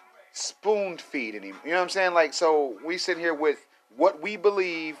spoon feeding him. You know what I'm saying? Like, so we sitting here with what we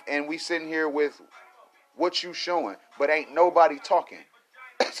believe, and we sitting here with what you showing, but ain't nobody talking.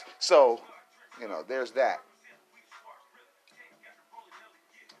 So, there's that.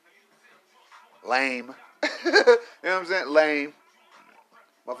 Lame. You know what I'm saying? Lame.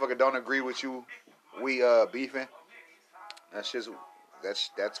 Motherfucker don't agree with you. We beefing. That's just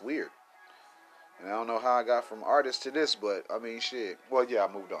that's weird. And I don't know how I got from artist to this, but I mean shit. Well, yeah,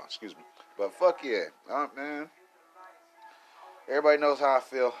 I moved on. Excuse me. But fuck yeah, man. Everybody knows how I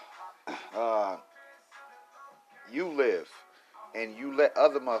feel. You live, and you let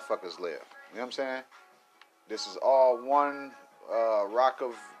other motherfuckers live. You know what I'm saying? This is all one rock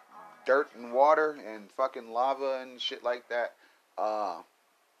of dirt and water and fucking lava and shit like that.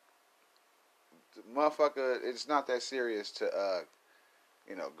 Motherfucker, it's not that serious to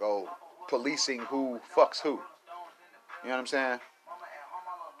go policing who fucks who. You know what I'm saying?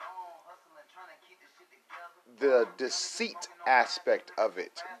 The deceit aspect of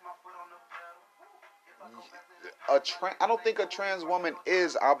it. I don't think a trans woman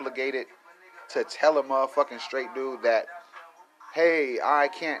is obligated to tell a motherfucking straight dude that, hey, I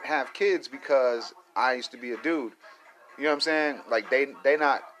can't have kids because I used to be a dude. You know what I'm saying? Like, they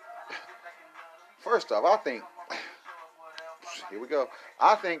not... First off, I think... Here we go.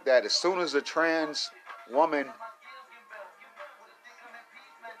 I think that as soon as a trans woman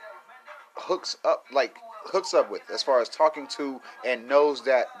hooks up with, as far as talking to, and knows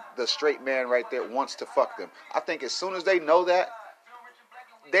that the straight man right there wants to fuck them, I think as soon as they know that,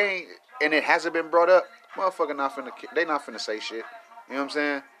 and it hasn't been brought up, motherfucker they not finna say shit. You know what I'm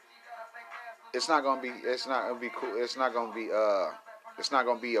saying? It's not gonna be cool. It's not gonna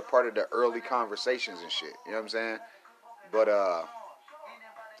be a part of the early conversations and shit. You know what I'm saying? But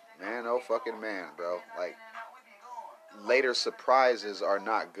man, oh fucking man, bro. Like, later surprises are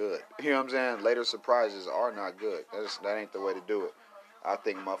not good. You know what I'm saying? Later surprises are not good. That ain't the way to do it. I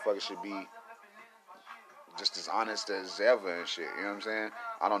think motherfuckers should be just as honest as ever and shit. You know what I'm saying?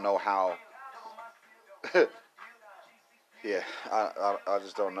 I don't know how. Yeah, I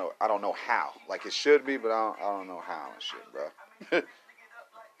just don't know. I don't know how. Like, it should be, but I don't know how and shit, bro.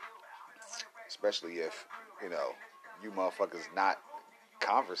 Especially if, you motherfuckers not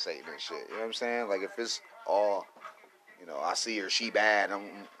conversating and shit. You know what I'm saying? Like, if it's all, I see her, she bad.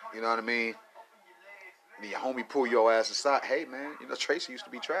 You know what I mean? And your homie pull your ass aside. Hey, man, Tracy used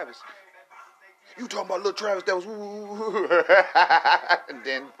to be Travis. You talking about little Travis that was woo. And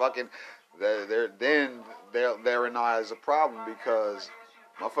then fucking, therein lies a problem, because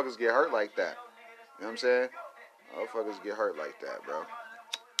motherfuckers get hurt like that. You know what I'm saying? Motherfuckers get hurt like that, bro.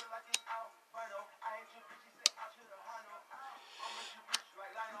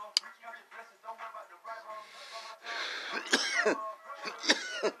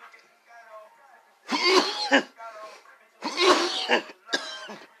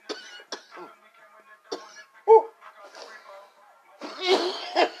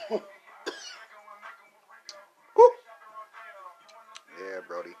 Yeah,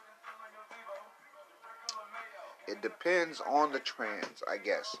 Brody. It depends on the trans, I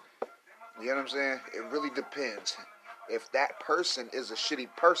guess. You know what I'm saying? It really depends. If that person is a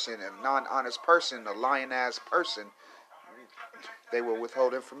shitty person, a non-honest person, a lying-ass person, they will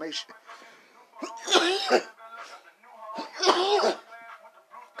withhold information.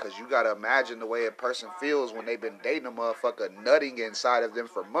 Because you got to imagine the way a person feels when they've been dating a motherfucker nutting inside of them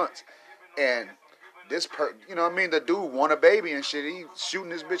for months. And this you know what I mean? The dude want a baby and shit. He shooting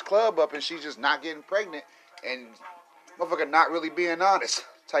this bitch club up and she's just not getting pregnant. And motherfucker not really being honest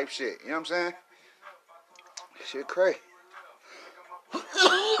type shit. You know what I'm saying? Shit crazy.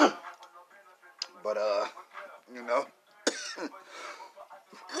 But,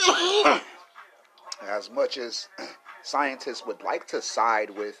 as much as scientists would like to side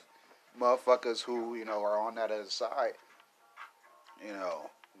with motherfuckers who, are on that other side,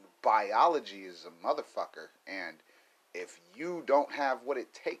 biology is a motherfucker. And if you don't have what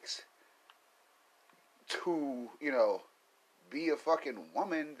it takes to, be a fucking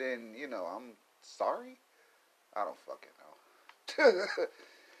woman, then, I'm sorry. I don't fucking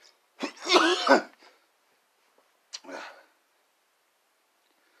know.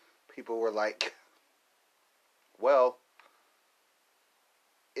 People were like, well,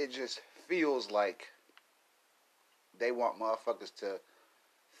 it just feels like they want motherfuckers to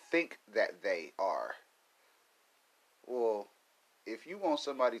think that they are. Well, if you want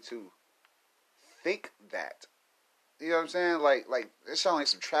somebody to think that, you know what I'm saying? Like it sounds like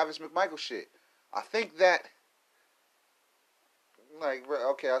some Travis McMichael shit. I think that, like,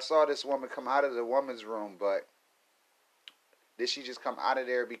 okay, I saw this woman come out of the woman's room, but Did she just come out of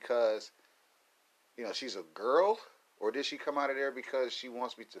there because, she's a girl? Or did she come out of there because she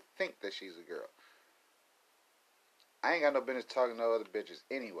wants me to think that she's a girl? I ain't got no business talking to other bitches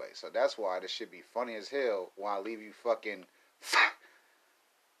anyway. So that's why this should be funny as hell while I leave you fucking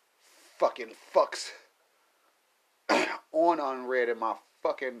fucks on unread in my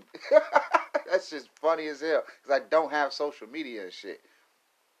fucking... That's just funny as hell. Because I don't have social media and shit.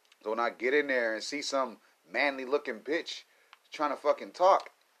 So when I get in there and see some manly looking bitch trying to fucking talk,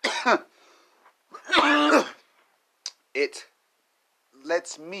 it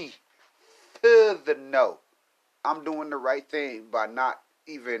lets me further know I'm doing the right thing by not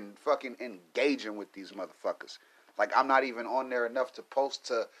even fucking engaging with these motherfuckers. Like, I'm not even on there enough to post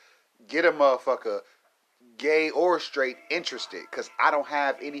to get a motherfucker, gay or straight, interested. Because I don't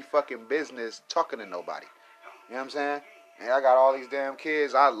have any fucking business talking to nobody. You know what I'm saying? And I got all these damn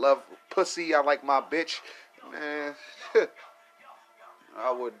kids. I love pussy. I like my bitch. Man,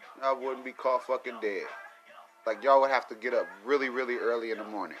 I wouldn't be caught fucking dead. Like, y'all would have to get up really, really early in the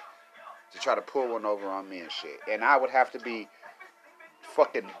morning to try to pull one over on me and shit. And I would have to be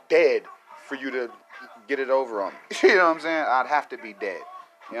fucking dead for you to get it over on me. You know what I'm saying? I'd have to be dead.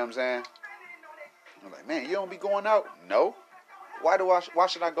 You know what I'm saying? I'm like, man, you don't be going out? No. Why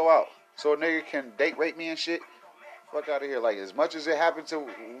should I go out? So a nigga can date rape me and shit? Fuck out of here. Like, as much as it happened to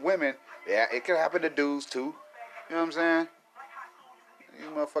women, yeah, it could happen to dudes too. You know what I'm saying? You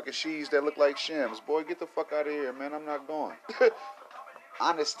motherfucking she's that look like shims. Boy, get the fuck out of here, man. I'm not going.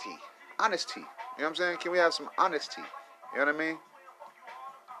 Honesty. You know what I'm saying? Can we have some honesty? You know what I mean?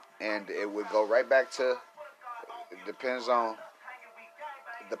 And it would go right back to, it depends on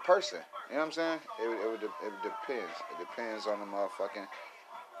the person. You know what I'm saying? It depends. It depends on the motherfucking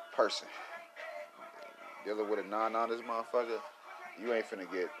person. Dealing with a non-honest motherfucker, you ain't finna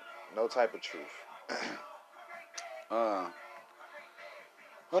get no type of truth.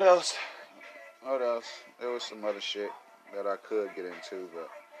 What else? There was some other shit that I could get into, but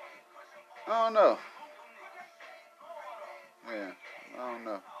I don't know. Yeah, I don't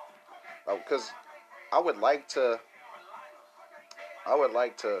know. Because I would like to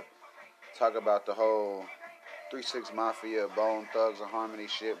talk about the whole 3-6 Mafia, Bone Thugs and Harmony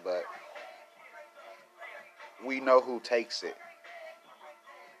shit, but we know who takes it.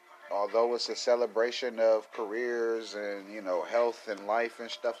 Although it's a celebration of careers and, health and life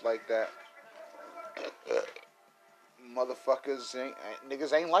and stuff like that,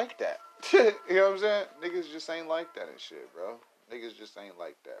 niggas ain't like that. You know what I'm saying? Niggas just ain't like that and shit, bro. Niggas just ain't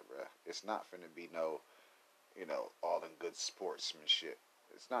like that, bro. It's not finna be no, all in good sportsmanship.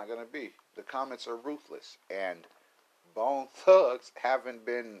 It's not gonna be. The comments are ruthless, and Bone Thugs haven't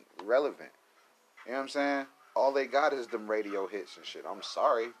been relevant. You know what I'm saying? All they got is them radio hits and shit. I'm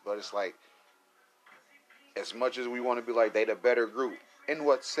sorry, but it's like, as much as we want to be like, they the better group, in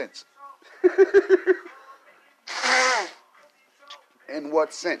what sense? In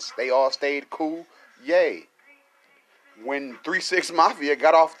what sense? They all stayed cool? Yay. When 3-6 Mafia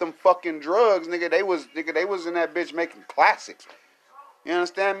got off them fucking drugs, they was in that bitch making classics. You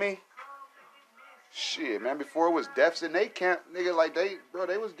understand me? Shit, man, before it was deaths in they camp, they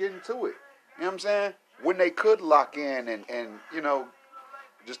was getting to it. You know what I'm saying? When they could lock in and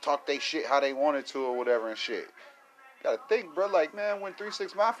just talk they shit how they wanted to or whatever and shit. Gotta think, bro, like, man, when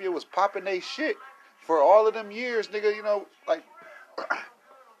 3-6 Mafia was popping they shit for all of them years, nigga, like,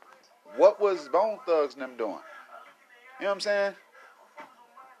 what was Bone Thugs and them doing? You know what I'm saying?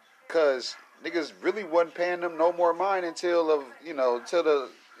 Because niggas really wasn't paying them no more mind until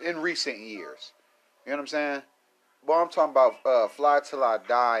in recent years. You know what I'm saying? Well, I'm talking about Fly Till I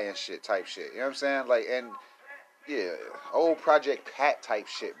Die and shit type shit. You know what I'm saying? Like, and yeah, old Project Pat type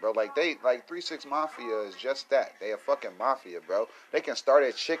shit, bro. Like 3-6 Mafia is just that. They a fucking mafia, bro. They can start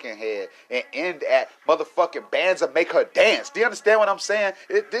at Chicken Head and end at motherfucking Bands of Make Her Dance. Do you understand what I'm saying?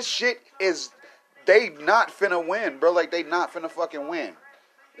 This shit is, they not finna win, bro. Like, they not finna fucking win.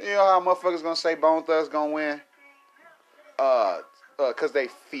 You know how motherfuckers gonna say Bone Thugs gonna win? Cause they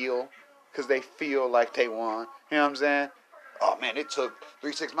feel like they won. You know what I'm saying? Oh man, it took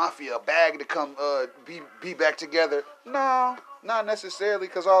 3-6 Mafia a bag to come be back together. No, not necessarily,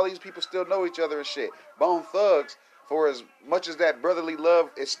 because all these people still know each other and shit. Bone Thugs, for as much as that brotherly love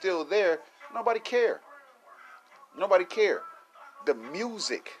is still there, nobody care. The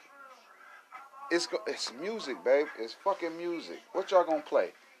music, it's music, babe. It's fucking music. What y'all gonna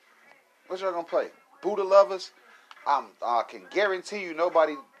play? Buddha Lovers? I can guarantee you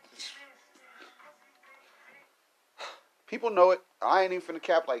nobody. People know it. I ain't even finna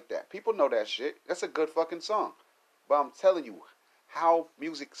cap like that. People know that shit. That's a good fucking song. But I'm telling you, how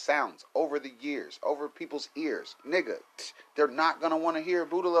music sounds over the years, over people's ears. Nigga, they're not gonna want to hear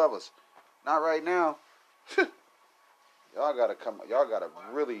Buddha Lovers. Not right now. Y'all gotta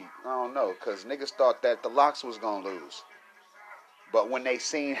really, I don't know, because niggas thought that the Lox was gonna lose. But when they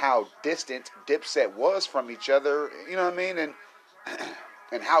seen how distant Dipset was from each other, you know what I mean?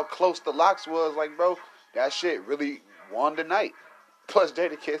 And how close the Lox was, like, bro, that shit really won the night. Plus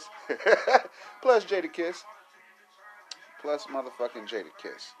Jadakiss. Plus Jadakiss. Plus motherfucking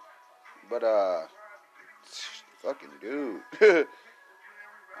Jadakiss. But, fucking dude.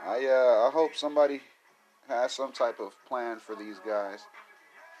 I hope somebody has some type of plan for these guys.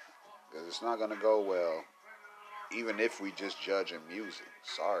 Because it's not going to go well. Even if we just judge in music.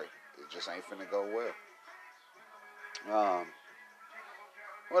 Sorry. It just ain't finna go well.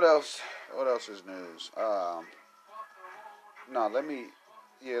 What else? What else is news? No, let me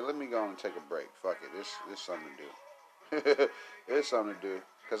go and take a break. Fuck it. There's something to do. There's something to do.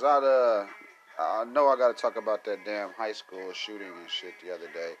 Because I know I got to talk about that damn high school shooting and shit the other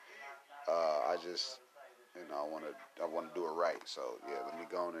day. I just, I want to do it right. So, yeah, let me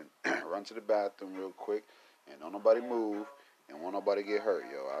go and run to the bathroom real quick. And don't nobody move. And won't nobody get hurt,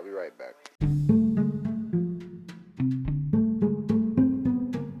 yo. I'll be right back.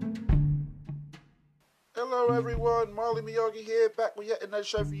 Hello everyone, Marley Miyagi here, back with yet another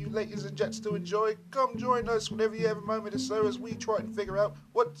show for you ladies and gents to enjoy. Come join us whenever you have a moment or so as we try and figure out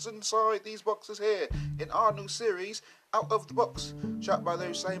what's inside these boxes here in our new series, Out of the Box, shot by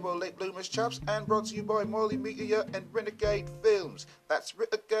those same old late bloomers chaps and brought to you by Marley Media and Renegade Films. That's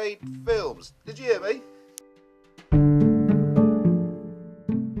Renegade Films. Did you hear me?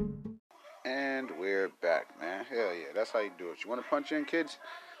 And we're back, man. Hell yeah, that's how you do it. You want to punch in, kids?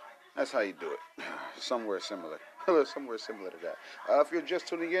 That's how you do it. Somewhere similar. Somewhere similar to that. If you're just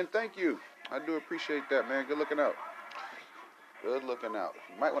tuning in, thank you. I do appreciate that, man. Good looking out. Good looking out.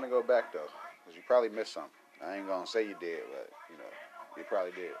 You might want to go back, though, because you probably missed something. I ain't going to say you did, but, you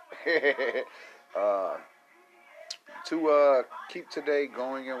probably did. To keep today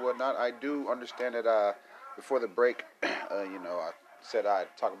going and whatnot, I do understand that before the break, I said I'd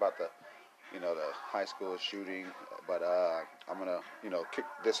talk about the high school shooting, but I'm going to, kick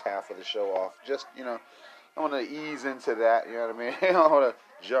this half of the show off. Just, I want to ease into that, you know what I mean? I don't want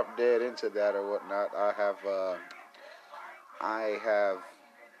to jump dead into that or whatnot. I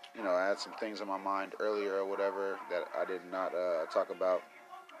had some things in my mind earlier or whatever that I did not talk about.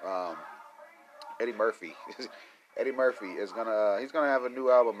 Eddie Murphy. Eddie Murphy is he's gonna have a new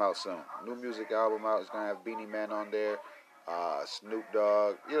album out soon. New music album out. He's gonna have Beanie Man on there. Snoop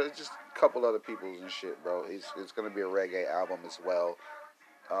Dogg, just a couple other people's and shit, bro. It's gonna be a reggae album as well.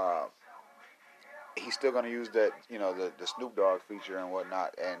 He's still gonna use that, the Snoop Dogg feature and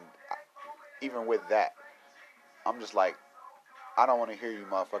whatnot. And even with that, I'm just like, I don't want to hear you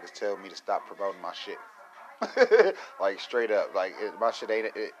motherfuckers tell me to stop promoting my shit. Like straight up, like my shit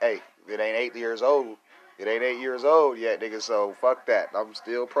ain't. It ain't 8 years old. It ain't 8 years old yet, nigga. So fuck that. I'm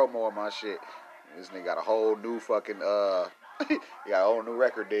still promoting my shit. This nigga got a whole new fucking, he got a whole new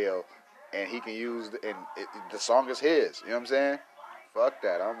record deal, and he can use, the song is his, you know what I'm saying? Fuck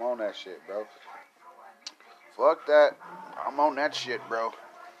that, I'm on that shit, bro. Fuck that, I'm on that shit, bro.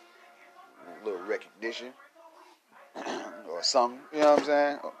 A little recognition, or something, you know what I'm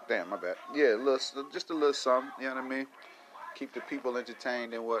saying? Oh, damn, my bad. Yeah, just a little something, you know what I mean? Keep the people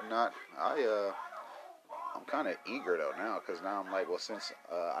entertained and whatnot. I'm kind of eager, though, now, because now I'm like, well, since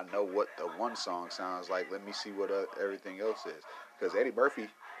I know what the one song sounds like, let me see what everything else is. Because Eddie Murphy,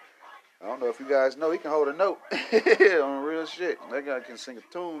 I don't know if you guys know, he can hold a note on real shit. That guy can sing a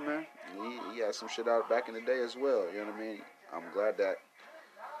tune, man. He had some shit out back in the day as well, you know what I mean? I'm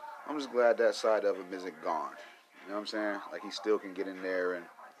just glad that side of him isn't gone. You know what I'm saying? Like, he still can get in there and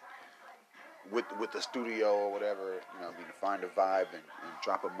with the studio or whatever, find a vibe and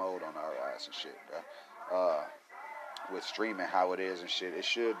drop a mode on our ass and shit, bro. With streaming how it is and shit, it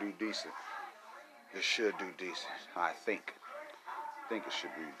should do decent. It should do decent. I think it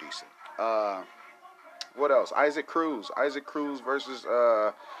should do decent. What else? Isaac Cruz versus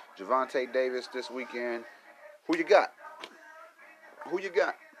Gervonta Davis this weekend. Who you got? Who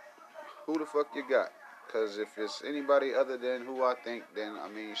the fuck you got? Because if it's anybody other than who I think, then I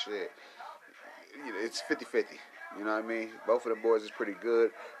mean shit. It's 50-50. You know what I mean? Both of the boys is pretty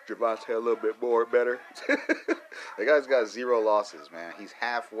good. Gervonta a little bit better. The guy's got 0 losses, man. He's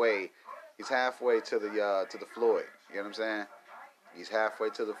halfway to the Floyd. You know what I'm saying? He's halfway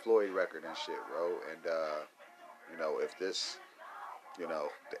to the Floyd record and shit, bro. And if this, the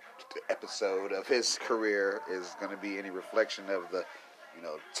episode of his career is gonna be any reflection of the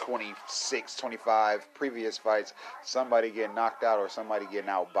 26, 25 previous fights, somebody getting knocked out or somebody getting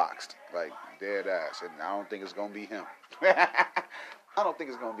outboxed. Like, dead ass. And I don't think it's going to be him. I don't think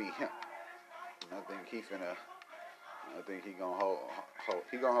it's going to be him. I think he going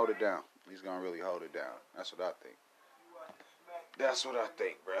to hold it down. He's going to really hold it down. That's what I think. That's what I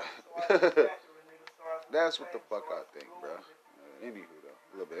think, bro. That's what the fuck I think, bro.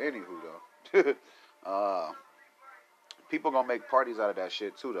 Anywho, though. People gonna make parties out of that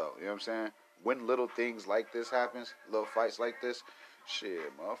shit, too, though. You know what I'm saying? When little things like this happens, little fights like this,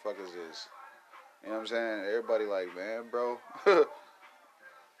 shit, motherfuckers is, you know what I'm saying? Everybody like, man, bro,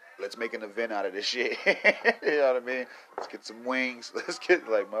 let's make an event out of this shit. You know what I mean? Let's get some wings. Let's get,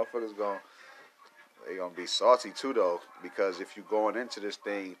 like, motherfuckers they gonna be salty too, though, because if you going into this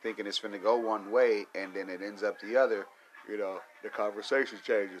thing thinking it's finna go one way and then it ends up the other, the conversation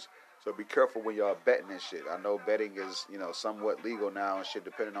changes. So be careful when y'all betting and shit. I know betting is, somewhat legal now and shit,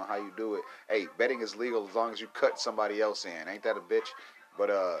 depending on how you do it. Hey, betting is legal as long as you cut somebody else in. Ain't that a bitch? But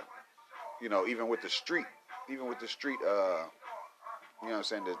even with the street, you know what I'm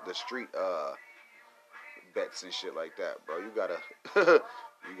saying, the street bets and shit like that, bro. You gotta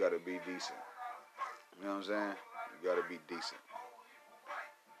be decent. You know what I'm saying? You gotta be decent.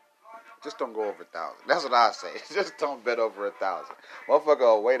 Just don't go over 1,000. That's what I say. Just don't bet over 1,000. Motherfucker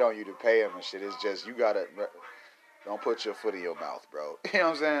will wait on you to pay him and shit. It's just, you gotta, don't put your foot in your mouth, bro. You know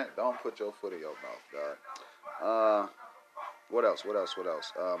what I'm saying? Don't put your foot in your mouth, dog. What else?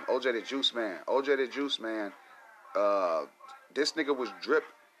 OJ the Juice Man. This nigga was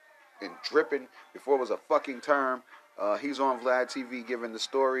dripping before it was a fucking term. He's on Vlad TV giving the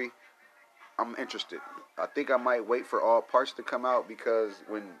story. I'm interested. I think I might wait for all parts to come out because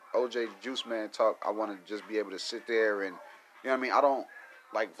when OJ Juice Man talk, I want to just be able to sit there and, you know what I mean? I don't,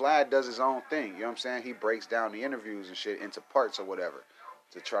 like, Vlad does his own thing, you know what I'm saying? He breaks down the interviews and shit into parts or whatever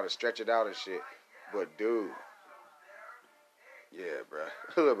to try to stretch it out and shit. But, dude, yeah, bro.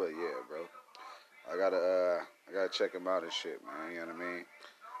 But, yeah, bro. I gotta check him out and shit, man, you know what I mean?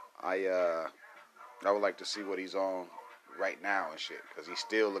 I would like to see what he's on right now and shit, because he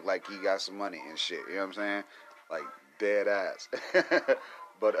still look like he got some money and shit, you know what I'm saying? Like, dead ass.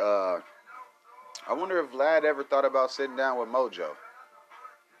 But, I wonder if Vlad ever thought about sitting down with Mojo.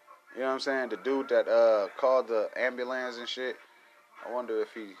 You know what I'm saying? The dude that, called the ambulance and shit. I wonder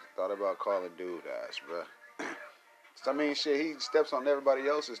if he thought about calling dude ass, bro. I mean, shit, he steps on everybody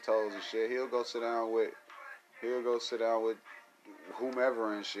else's toes and shit. He'll go sit down with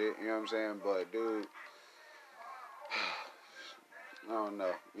whomever and shit, you know what I'm saying? But, dude, I don't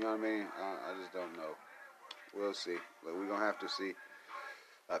know. You know what I mean? I just don't know. We'll see. But we're going to have to see.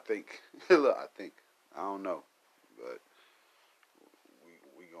 I think. Look, I don't know. But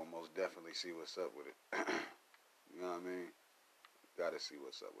we going to most definitely see what's up with it. You know what I mean? Got to see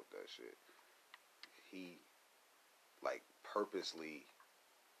what's up with that shit. He, like, purposely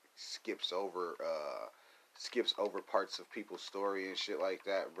skips over parts of people's story and shit like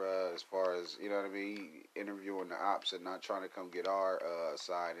that, bruh, as far as, you know what I mean, interviewing the ops and not trying to come get our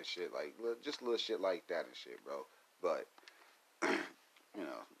side and shit, like, just little shit like that and shit, bro. But, you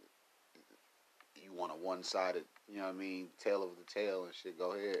know, you want a one-sided, you know what I mean, tale of the tale and shit,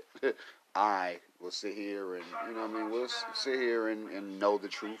 go ahead. I will sit here and, you know what I mean, we'll sit here and know the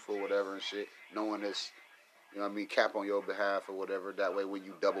truth or whatever and shit, knowing this, you know what I mean, cap on your behalf or whatever. That way when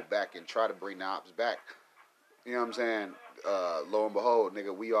you double back and try to bring the ops back, you know what I'm saying, lo and behold,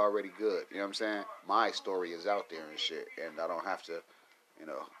 nigga, we already good. You know what I'm saying? My story is out there and shit, and I don't have to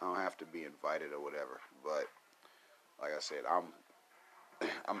be invited or whatever. But, like I said, I'm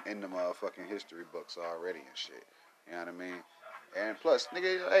in the motherfucking history books already and shit. You know what I mean? And plus,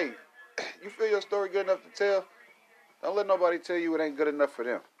 nigga, hey, you feel your story good enough to tell? Don't let nobody tell you it ain't good enough for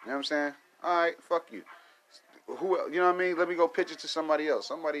them. You know what I'm saying? Alright, fuck you. You know what I mean? Let me go pitch it to somebody else.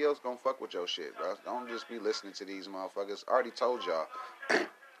 Somebody else gonna fuck with your shit, bro. Don't just be listening to these motherfuckers. I already told y'all.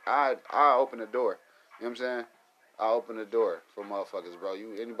 I open the door. You know what I'm saying? I open the door for motherfuckers, bro.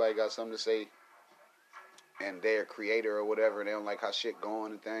 Anybody got something to say and they're a creator or whatever and they don't like how shit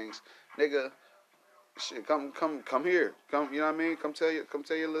going and things, nigga, shit, come here. Come, you know what I mean? Come tell your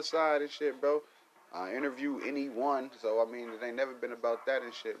little side and shit, bro. Interview anyone. So I mean, it ain't never been about that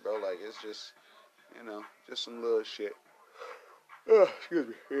and shit, bro. Like, it's just, you know, just some little shit. Excuse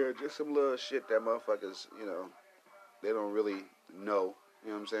me. Yeah, just some little shit that motherfuckers, you know, they don't really know. You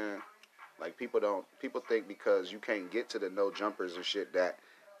know what I'm saying? Like, people think because you can't get to the no jumpers and shit that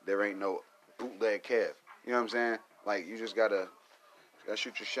there ain't no bootleg Kev. You know what I'm saying? Like, you just gotta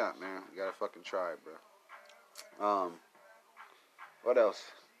shoot your shot, man. You gotta fucking try it, bro. What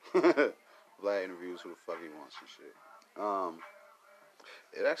else? Vlad interviews who the fuck he wants and shit.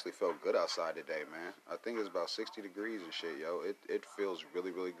 It actually felt good outside today, man. I think it's about 60 degrees and shit, yo. It feels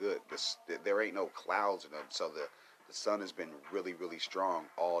really, really good. There ain't no clouds or nothing, so the sun has been really, really strong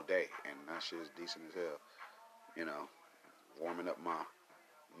all day, and that shit is decent as hell. You know, warming up my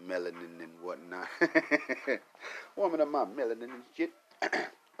melanin and whatnot. Warming up my melanin and shit.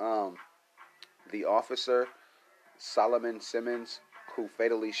 um, the officer, Solomon Simmons, who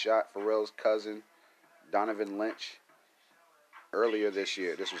fatally shot Pharrell's cousin, Donovan Lynch, earlier this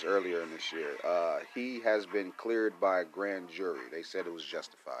year. This was earlier in this year. He has been cleared by a grand jury. They said it was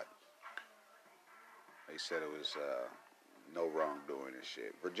justified. They said it was no wrongdoing and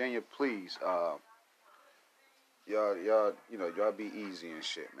shit. Virginia, please, y'all be easy and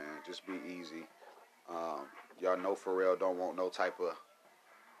shit, man. Just be easy. Y'all know Pharrell don't want no type of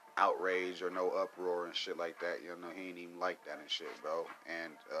outrage or no uproar and shit like that. You know, he ain't even like that and shit, bro.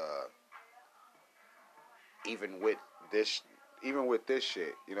 And even with this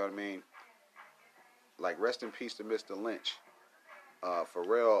shit, you know what I mean? Like, rest in peace to Mr. Lynch.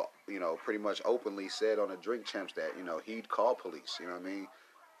 Pharrell, pretty much openly said on the Drink Champs that, he'd call police, you know what I mean?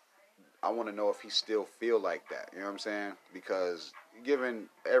 I want to know if he still feel like that, you know what I'm saying? Because given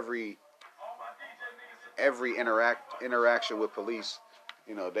every interaction with police,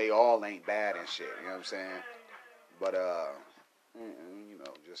 they all ain't bad and shit, you know what I'm saying? But,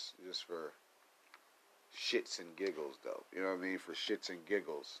 just for shits and giggles, though, you know what I mean? For shits and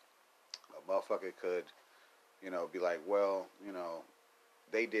giggles, a motherfucker could, be like, well,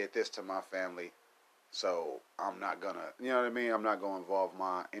 they did this to my family, so I'm not gonna, you know what I mean? I'm not gonna involve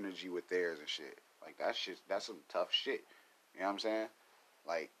my energy with theirs and shit. Like, that's some tough shit. You know what I'm saying?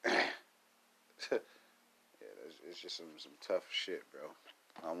 Like, yeah, it's just some tough shit, bro.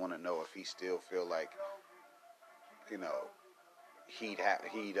 I want to know if he still feel like, he'd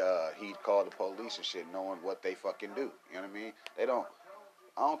call the police and shit, knowing what they fucking do. You know what I mean? I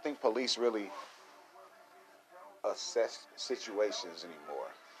don't think police really assess situations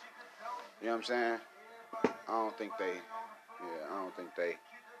anymore. You know what I'm saying? I don't think they,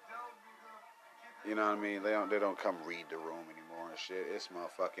 you know what I mean? They don't come read the room anymore and shit.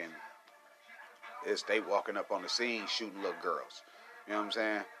 It's they walking up on the scene shooting little girls. You know what I'm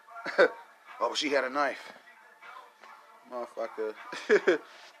saying? Oh, she had a knife. Motherfucker. You know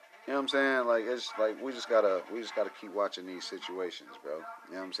what I'm saying? Like, it's like we just gotta keep watching these situations, bro.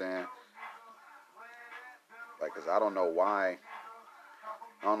 You know what I'm saying? Like, 'cause I don't know why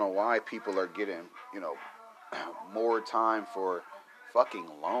people are getting, more time for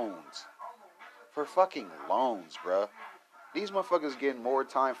fucking loans. For fucking loans, bro. These motherfuckers getting more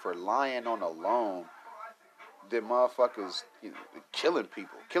time for lying on a loan than motherfuckers, killing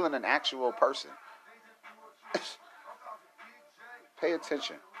people, killing an actual person. Pay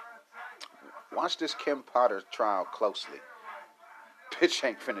attention. Watch this Kim Potter trial closely. Bitch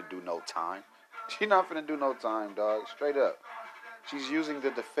ain't finna do no time. She not finna do no time, dog. Straight up. She's using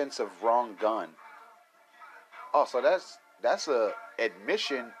the defense of wrong gun. Oh, so that's a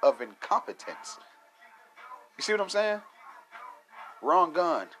admission of incompetence. You see what I'm saying? Wrong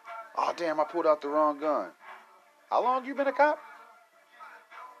gun. Oh, damn, I pulled out the wrong gun. How long you been a cop?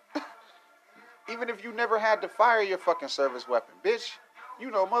 Even if you never had to fire your fucking service weapon, bitch, you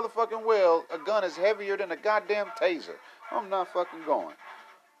know motherfucking well a gun is heavier than a goddamn taser. I'm not fucking going.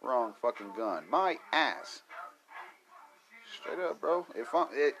 Wrong fucking gun. My ass. Straight up, bro.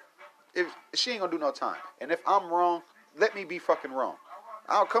 If she ain't gonna do no time, and if I'm wrong, let me be fucking wrong.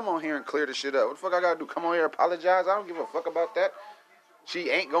 I'll come on here and clear the shit up. What the fuck I gotta do? Come on here and apologize? I don't give a fuck about that. She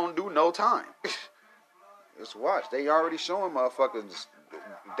ain't gonna do no time. Just watch. They already showing motherfuckers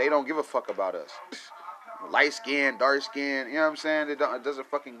they don't give a fuck about us. Light skin, dark skin, you know what I'm saying? It doesn't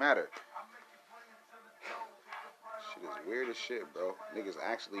fucking matter. Shit is weird as shit, bro. Niggas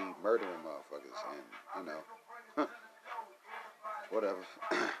actually murdering motherfuckers, and whatever.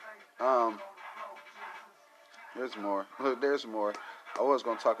 There's more. There's more. I was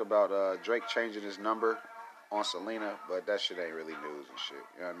gonna talk about Drake changing his number on Selena, but that shit ain't really news and shit.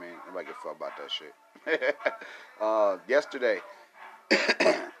 You know what I mean? Nobody give a fuck about that shit.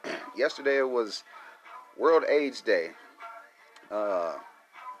 Yesterday it was World AIDS Day,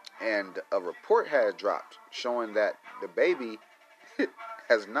 and a report had dropped showing that the baby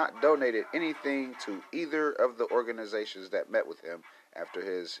has not donated anything to either of the organizations that met with him after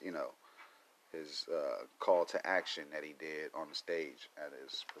his call to action that he did on the stage at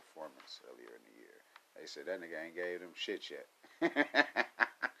his performance earlier in the year. They said that nigga ain't gave them shit yet.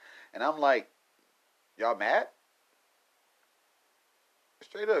 And I'm like, y'all mad?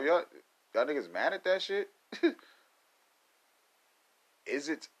 Straight up, y'all niggas mad at that shit? Is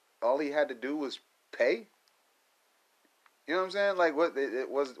it all he had to do was pay? You know what I'm saying? Like, what it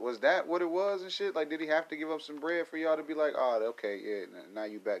was that what it was and shit? Like, did he have to give up some bread for y'all to be like, oh, okay, yeah, now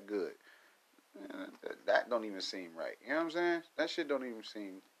you back good? That don't even seem right. You know what I'm saying? That shit don't even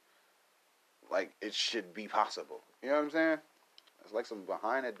seem like it should be possible. You know what I'm saying? It's like some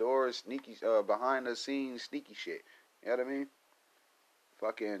behind the doors, sneaky, behind the scenes, sneaky shit. You know what I mean?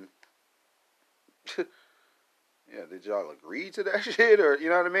 Fucking. Yeah, did y'all agree to that shit, or you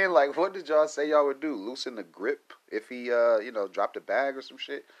know what I mean? Like, what did y'all say y'all would do? Loosen the grip if he, dropped a bag or some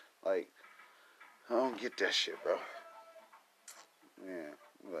shit? Like, I don't get that shit, bro. Yeah,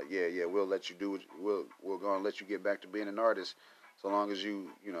 like, yeah, we'll let you do it. We're gonna let you get back to being an artist, so long as you,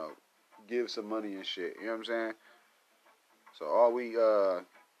 give some money and shit. You know what I'm saying? So all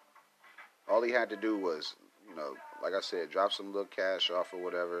he had to do was, like I said, drop some little cash off or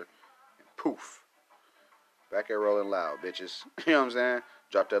whatever, and poof, back at Rolling Loud, bitches. You know what I'm saying?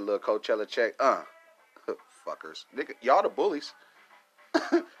 Drop that little Coachella check. Fuckers. Nigga, y'all the bullies.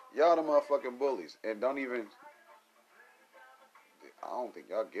 Y'all the motherfucking bullies. And don't even... I don't think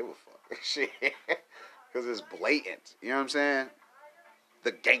y'all give a fuck. Shit. Because it's blatant. You know what I'm saying?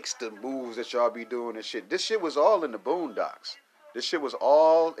 The gangster moves that y'all be doing and shit. This shit was all in the Boondocks. This shit was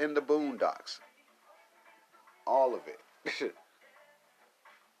all in the Boondocks. All of it.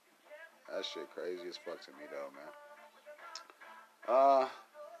 That shit crazy as fuck to me, though, man.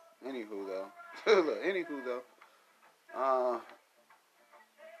 Anywho, though. I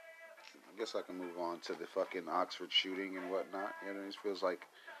guess I can move on to the fucking Oxford shooting and whatnot. You know, it feels like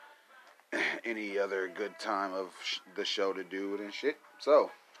any other good time of the show to do it and shit.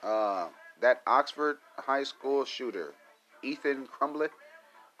 So, that Oxford high school shooter, Ethan Crumbley,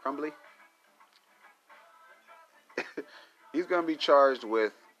 he's going to be charged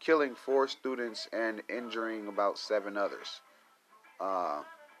with killing 4 students and injuring about 7 others.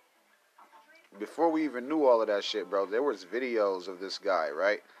 Before we even knew all of that shit, bro, there was videos of this guy,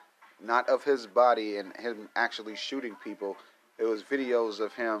 right? Not of his body and him actually shooting people. It was videos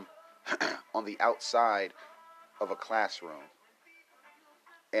of him on the outside of a classroom.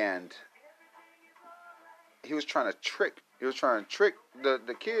 And he was trying to trick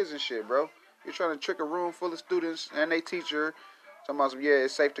the kids and shit, bro. He was trying to trick a room full of students and their teacher. Talking about, yeah,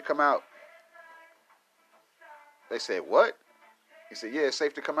 it's safe to come out. They said, what? He said, yeah, it's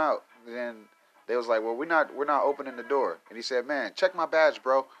safe to come out. Then they was like, well, we're not opening the door. And he said, man, check my badge,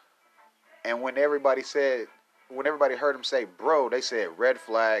 bro. And when everybody heard him say, bro, they said red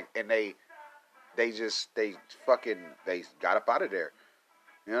flag, and they got up out of there.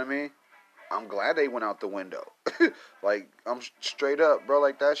 You know what I mean? I'm glad they went out the window. Like, I'm straight up, bro.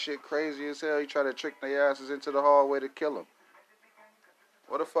 Like, that shit crazy as hell. He tried to trick their asses into the hallway to kill them.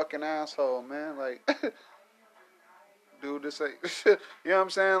 What a fucking asshole, man. Like, dude, this ain't... You know what I'm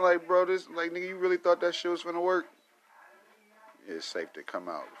saying? Like, bro, this... Like, nigga, you really thought that shit was finna work? It's safe to come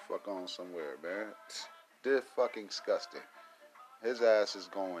out. Fuck on somewhere, man. This fucking disgusting. His ass is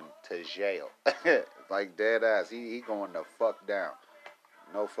going to jail. Like, dead ass. He going the fuck down.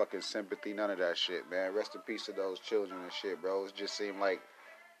 No fucking sympathy, none of that shit, man. Rest in peace to those children and shit, bro. It just seemed like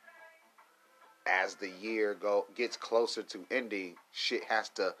as the year gets closer to ending, shit has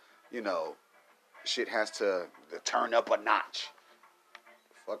to turn up a notch.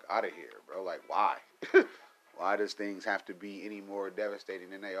 Fuck out of here, bro. Like, why? Why does things have to be any more devastating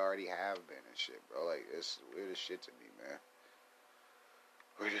than they already have been and shit, bro? Like, it's weird as shit to me, man.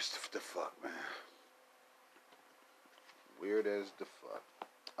 Weird as the fuck, man. Weird as the fuck.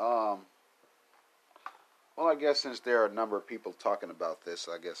 Well, I guess since there are a number of people talking about this,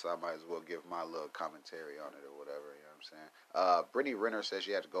 I guess I might as well give my little commentary on it or whatever, you know what I'm saying? Brittany Renner says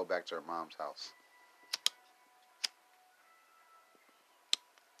she had to go back to her mom's house.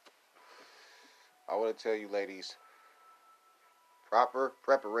 I want to tell you, ladies, proper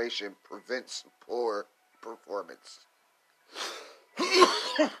preparation prevents poor performance.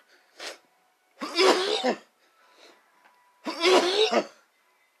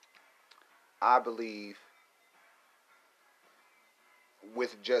 I believe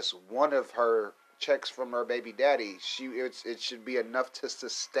with just one of her checks from her baby daddy, it should be enough to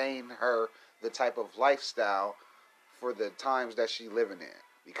sustain her the type of lifestyle for the times that she's living in.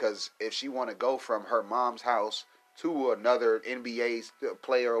 Because if she want to go from her mom's house to another NBA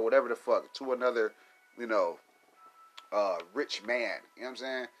player or whatever the fuck, to another, rich man, you know what I'm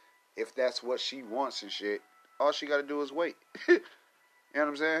saying? If that's what she wants and shit, all she got to do is wait. You know what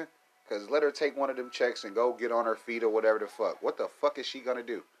I'm saying? Because let her take one of them checks and go get on her feet or whatever the fuck. What the fuck is she going to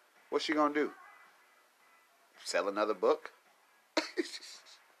do? What's she going to do? Sell another book?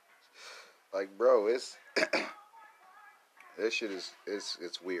 Like, bro, it's... This shit is...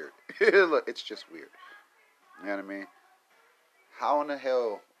 It's weird. Look, it's just weird. You know what I mean? how in the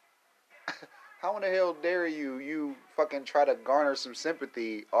hell, how in the hell dare you fucking try to garner some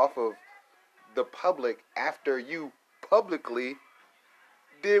sympathy off of the public after you publicly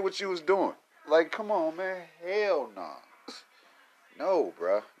did what you was doing? Like, come on, man. Hell nah. No,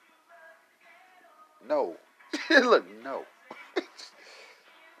 bruh. No. Look, no.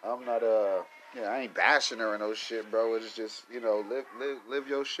 I'm not, I ain't bashing her or no shit, bro. It's just, live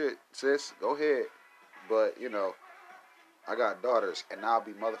your shit, sis. Go ahead. But, I got daughters, and I'll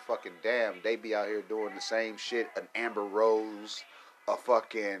be motherfucking damned. They be out here doing the same shit. An Amber Rose, a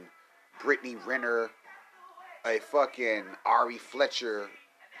fucking Brittany Renner, a fucking Ari Fletcher,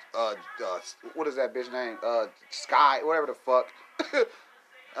 what is that bitch name? Sky, whatever the fuck.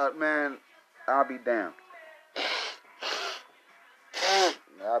 Man, I'll be damned.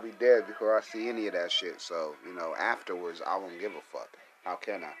 I'll be dead before I see any of that shit. So, afterwards, I won't give a fuck. How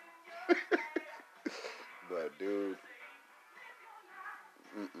can I? But, dude,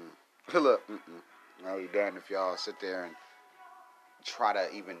 look, I'll be damned if y'all sit there and try to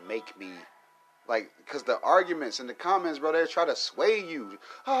even make me, like, because the arguments in the comments, bro, they try to sway you.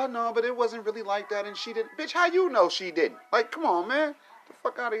 Oh, no, but it wasn't really like that, and she didn't. Bitch, how you know she didn't? Like, come on, man. Get the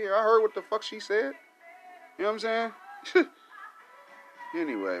fuck out of here. I heard what the fuck she said. You know what I'm saying?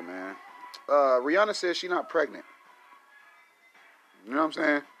 Anyway, man. Rihanna says she's not pregnant. You know what I'm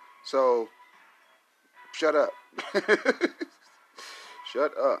saying? So, shut up.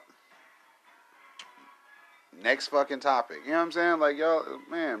 Shut up. Next fucking topic. You know what I'm saying? Like, y'all,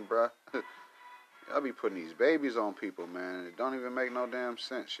 man, bruh. Y'all be putting these babies on people, man, and it don't even make no damn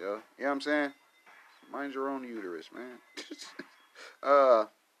sense, yo. You know what I'm saying? Mind your own uterus, man.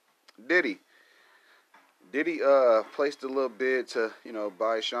 Diddy placed a little bid to,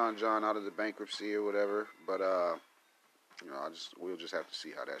 buy Sean John out of the bankruptcy or whatever. But, we'll just have to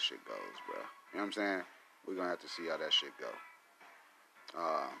see how that shit goes, bro. You know what I'm saying? We're going to have to see how that shit go.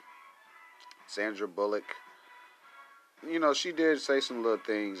 Sandra Bullock, she did say some little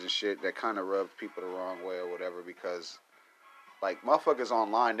things and shit that kind of rubbed people the wrong way or whatever because, like, motherfuckers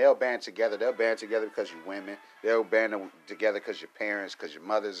online, they'll band together. They'll band together because you're women. They'll band together because your parents, because your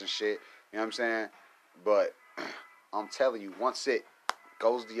mothers and shit. You know what I'm saying? But I'm telling you, once it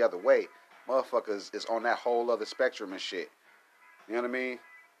goes the other way, motherfuckers is on that whole other spectrum and shit. You know what I mean?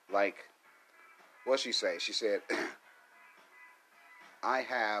 Like, what'd she say? She said, I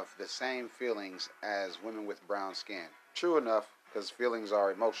have the same feelings as women with brown skin. True enough, because feelings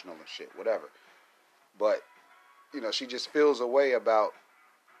are emotional and shit, whatever. But, she just feels a way about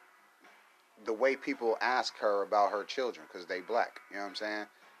the way people ask her about her children, because they black. You know what I'm saying?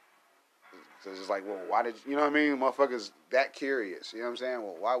 So it's just like, well, why did you know what I mean? Motherfuckers that curious. You know what I'm saying?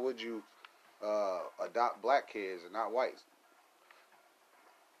 Well, why would you adopt black kids and not whites?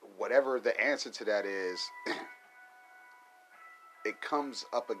 Whatever the answer to that is, it comes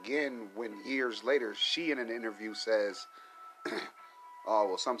up again when years later she in an interview says, oh,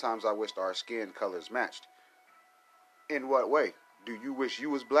 well, sometimes I wished our skin colors matched. In what way? Do you wish you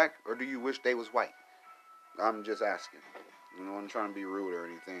was black or do you wish they was white? I'm just asking. I'm trying to be rude or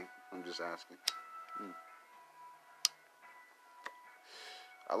anything. I'm just asking.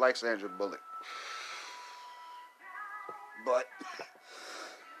 I like Sandra Bullock. But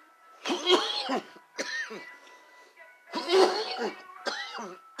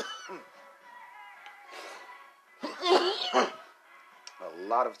a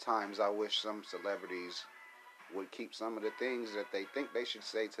lot of times I wish some celebrities would keep some of the things that they think they should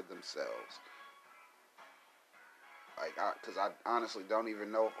say to themselves. Like, because I honestly don't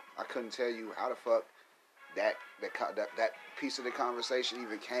even know. I couldn't tell you how the fuck that piece of the conversation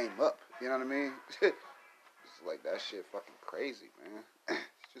even came up. You know what I mean? It's like, that shit fucking crazy, man.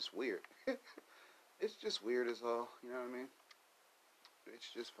 It's just weird. It's just weird as hell. You know what I mean?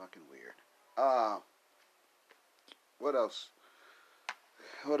 It's just fucking weird. What else?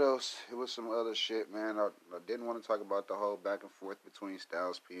 It was some other shit, man. I didn't want to talk about the whole back and forth between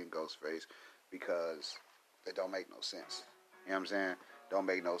Styles P and Ghostface because it don't make no sense. You know what I'm saying? Don't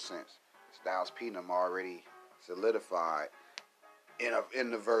make no sense. Styles P and them already solidified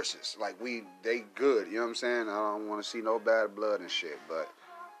in the verses. Like, they good. You know what I'm saying? I don't want to see no bad blood and shit, but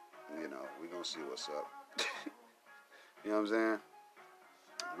we gonna see what's up. You know what I'm saying?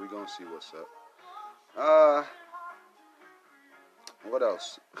 We gonna see what's up. What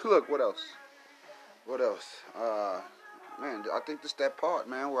else? Look, what else? Man, I think this that part,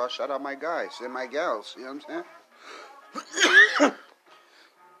 man, where I shout out my guys and my gals. You know what I'm saying?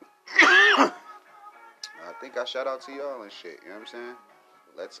 I think I shout out to y'all and shit. You know what I'm saying?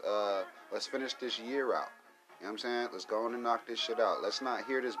 Let's finish this year out. You know what I'm saying? Let's go on and knock this shit out. Let's not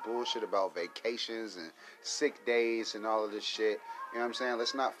hear this bullshit about vacations and sick days and all of this shit. You know what I'm saying?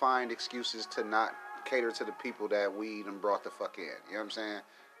 Let's not find excuses to not cater to the people that we done brought the fuck in. You know what I'm saying?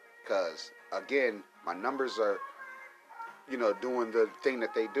 Because, again, my numbers are, doing the thing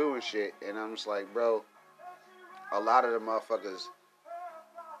that they do and shit. And I'm just like, bro, a lot of the motherfuckers,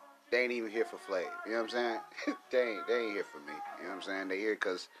 they ain't even here for Flav. You know what I'm saying? they ain't here for me. You know what I'm saying? They here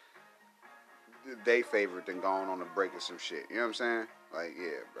because they favorite than going on a break or some shit. You know what I'm saying? Like,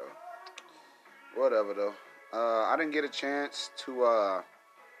 yeah, bro. Whatever, though. I didn't get a chance to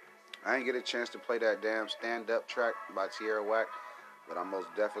play that damn stand-up track by Tierra Whack, but I'm most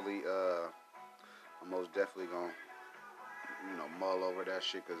definitely gonna, mull over that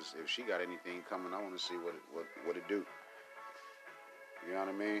shit, because if she got anything coming, I want to see what it do. You know what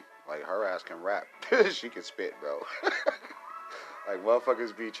I mean? Like, her ass can rap. She can spit, bro. Like,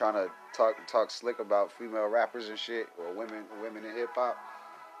 motherfuckers be trying to talk slick about female rappers and shit, or women in hip-hop.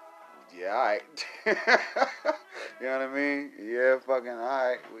 Yeah, alright. You know what I mean? Yeah, fucking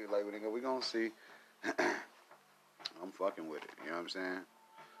alright. We gonna see. I'm fucking with it. You know what I'm saying?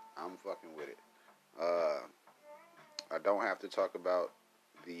 I'm fucking with it. I don't have to talk about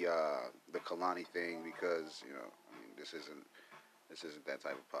the Kalani thing, because, this isn't that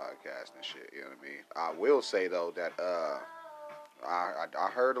type of podcast and shit. You know what I mean? I will say, though, that I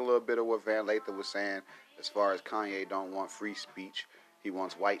heard a little bit of what Van Lathan was saying as far as Kanye don't want free speech. He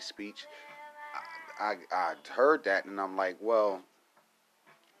wants white speech. I heard that, and I'm like, well,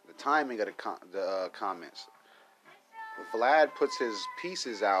 the timing of the comments. Vlad puts his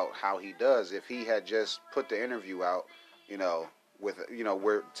pieces out how he does. If he had just put the interview out, with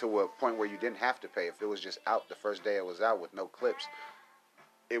where to a point where you didn't have to pay, if it was just out the first day it was out with no clips,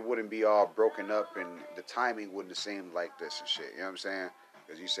 it wouldn't be all broken up, and the timing wouldn't have seemed like this and shit. You know what I'm saying?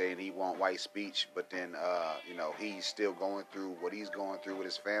 Because you saying he want white speech, but then he's still going through what he's going through with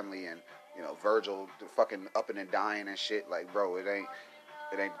his family, and Virgil fucking upping and dying and shit. Like, bro, it ain't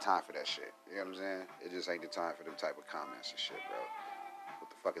the time for that shit. You know what I'm saying? It just ain't the time for them type of comments and shit, bro. What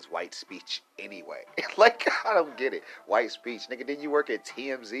the fuck is white speech anyway? Like, I don't get it. White speech, nigga. Didn't you work at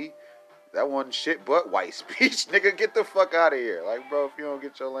TMZ? That wasn't shit but white speech, nigga. Get the fuck out of here. Like, bro, if you don't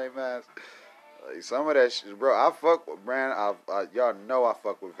get your lame ass. Like, some of that shit, bro. I fuck with Brand. Y'all know I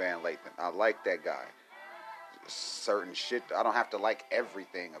fuck with Van Lathan. I like that guy. Certain shit, I don't have to like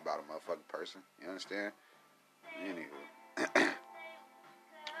everything about a motherfucking person. You understand?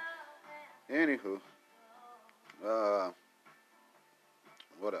 Anywho.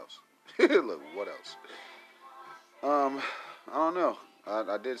 What else? Look, what else? I don't know.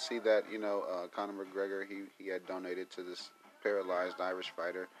 I did see that, Conor McGregor, he had donated to this paralyzed Irish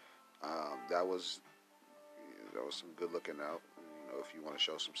fighter. That was some good looking out. If you want to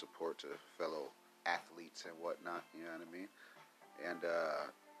show some support to fellow athletes and whatnot, you know what I mean? And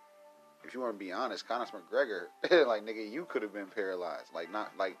if you want to be honest, Conor McGregor, like, nigga, you could have been paralyzed. Like,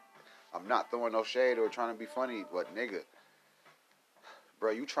 not like, I'm not throwing no shade or trying to be funny, but nigga,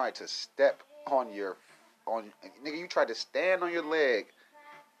 bro, you tried to step nigga, you tried to stand on your leg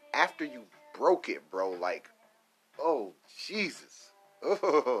after you broke it, bro. Like, oh, Jesus.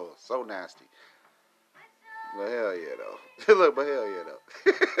 Oh, so nasty. But hell yeah, though. Look, but hell yeah, though.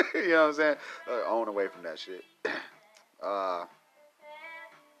 You know what I'm saying? Own away from that shit.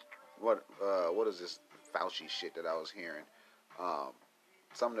 What is this Fauci shit that I was hearing?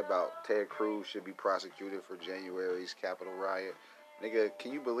 Something about Ted Cruz should be prosecuted for January's Capitol riot. Nigga,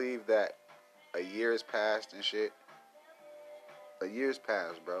 can you believe that a year has passed and shit? A year's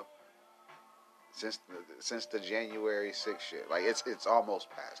passed, bro. Since the January 6th shit. Like, it's almost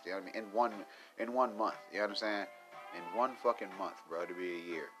passed, you know what I mean? In one month, you know what I'm saying? In one fucking month, bro, to be a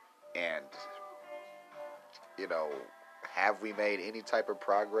year. And, have we made any type of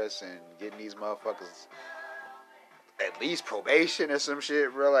progress in getting these motherfuckers at least probation or some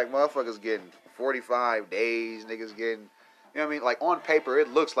shit, bro? Like, motherfuckers getting 45 days, niggas getting, you know what I mean? Like, on paper,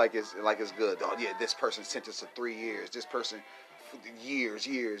 it looks like it's good. Oh, yeah, this person sentenced to 3 years. This person, years.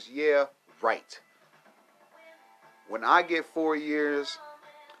 Yeah, right. When I get 4 years,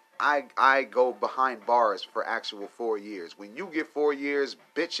 I go behind bars for actual 4 years. When you get 4 years,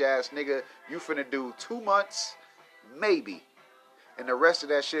 bitch ass nigga, you finna do 2 months, maybe. And the rest of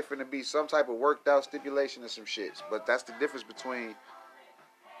that shit finna be some type of worked out stipulation or some shits. But that's the difference between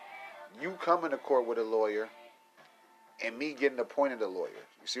you coming to court with a lawyer and me getting appointed a lawyer.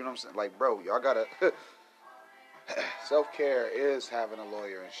 You see what I'm saying? Like, bro, y'all gotta... Self-care is having a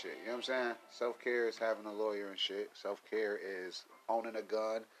lawyer and shit. You know what I'm saying? Self-care is having a lawyer and shit. Self-care is owning a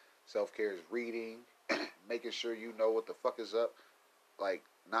gun. Self-care is reading. Making sure you know what the fuck is up. like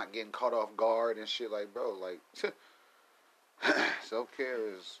not getting caught off guard and shit. Like, bro, like self care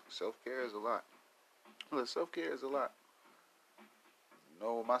is a lot. Look, self care is a lot. You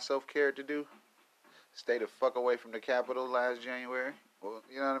know what my self care to do? Stay the fuck away from the Capitol last January. Well,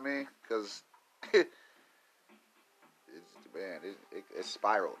 you know what I mean? Because it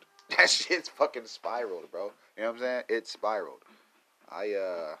spiraled. That shit's fucking spiraled, bro. You know what I'm saying? It spiraled.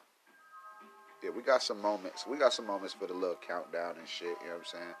 Yeah, we got some moments. We got some moments for the little countdown and shit. You know what I'm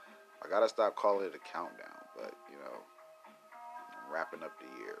saying? I gotta stop calling it a countdown, but you know, I'm wrapping up the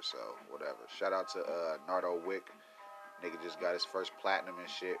year, so whatever. Shout out to Nardo Wick. Nigga just got his first platinum and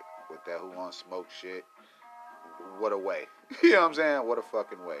shit with that Who Wants Smoke shit. What a way. You know what I'm saying? What a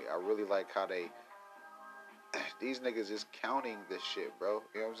fucking way. I really like how these niggas is counting this shit, bro.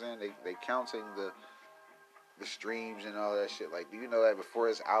 You know what I'm saying? They counting the streams and all that shit. Like, do you know that before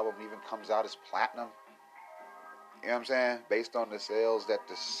his album even comes out, it's platinum? You know what I'm saying? Based on the sales that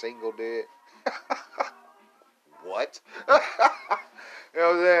the single did. What? You know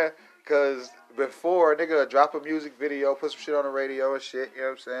what I'm saying? Because before, a nigga would drop a music video, put some shit on the radio and shit, you know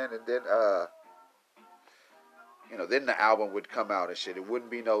what I'm saying? And then, then the album would come out and shit. It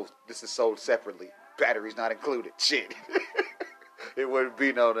wouldn't be no, this is sold separately. Batteries not included. Shit. It wouldn't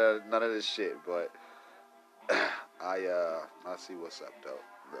be none of this shit. But I see what's up, though.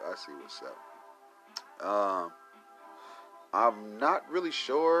 I see what's up. I'm not really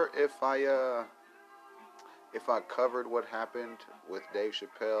sure if I covered what happened with Dave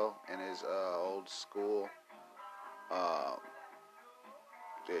Chappelle and his old school.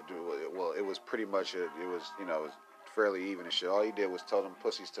 It was pretty much it was fairly even and shit. All he did was tell them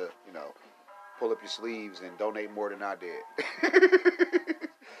pussies to pull up your sleeves and donate more than I did.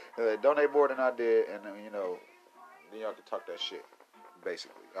 Donate more than I did, and then y'all can talk that shit.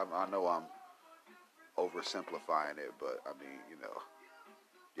 Basically, I know I'm oversimplifying it, but I mean,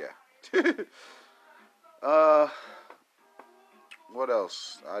 yeah. What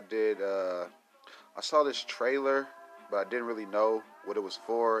else? I did. I saw this trailer, but I didn't really know what it was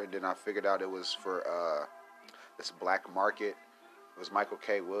for, and then I figured out it was for this Black Market. It was Michael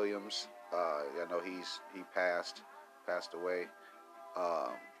K. Williams. I know he passed away.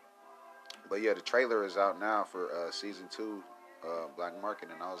 But yeah, the trailer is out now for season 2, Black Market,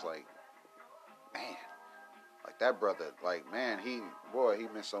 and I was like, man, like that brother, like man, he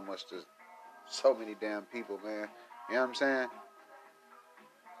meant so much to so many damn people, man. You know what I'm saying?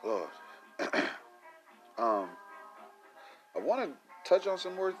 Lord. I want to touch on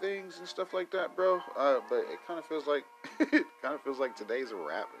some more things and stuff like that, bro. But it kind of feels like today's a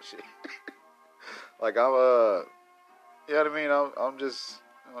wrap and shit. Like I'm you know what I mean? I'm just,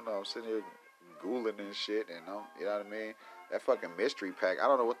 I don't know. I'm sitting here Googling and shit, and you know what I mean? That fucking mystery pack. I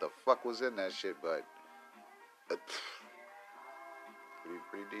don't know what the fuck was in that shit, but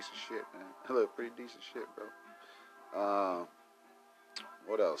pretty decent shit, man. Look, pretty decent shit, bro.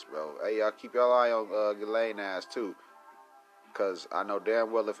 What else, bro? Hey, y'all keep y'all eye on Ghislaine ass too, cause I know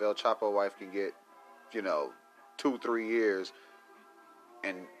damn well if El Chapo wife can get, 2-3 years,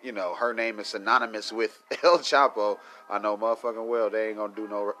 and her name is synonymous with El Chapo, I know motherfucking well they ain't gonna do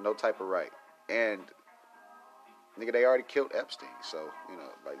no type of right. And nigga, they already killed Epstein, so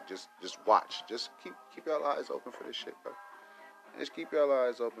like just watch, just keep y'all eyes open for this shit, bro. Just keep y'all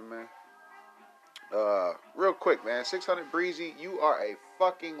eyes open, man. Real quick, man. 600 Breezy, you are a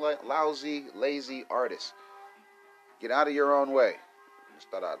fucking lousy, lazy artist. Get out of your own way. Just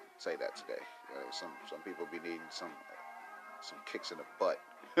thought I'd say that today. Some people be needing some kicks in the butt.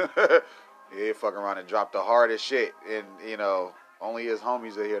 He fucking around and drop the hardest shit, and only his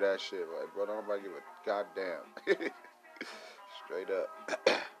homies will hear that shit. Like, bro, don't nobody give a goddamn. Straight up.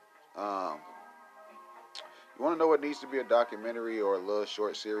 You want to know what needs to be a documentary or a little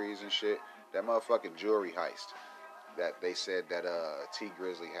short series and shit? That motherfucking jewelry heist that they said that T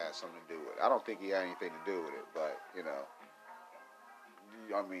Grizzly had something to do with. I don't think he had anything to do with it, but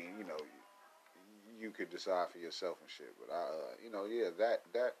I mean, you could decide for yourself and shit. But yeah,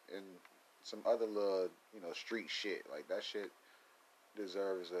 that and some other little street shit, like that shit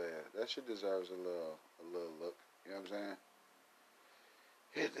deserves a little look. You know what I'm saying?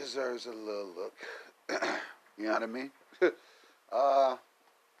 It deserves a little look. You know what I mean?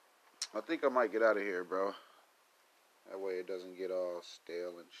 I think I might get out of here, bro. That way it doesn't get all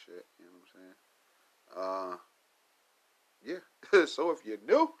stale and shit. You know what I'm saying? Yeah. So if you're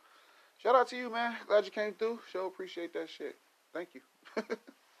new, shout out to you, man. Glad you came through. Sure appreciate that shit. Thank you.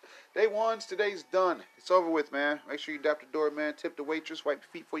 Day one's today's done. It's over with, man. Make sure you dap the door, man. Tip the waitress. Wipe your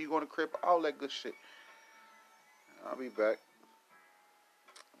feet before you go in the crib. All that good shit. I'll be back.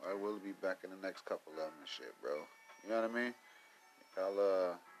 I will be back in the next couple of them and shit, bro. You know what I mean?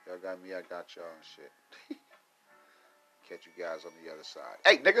 Y'all got me, I got y'all and shit. Catch you guys on the other side.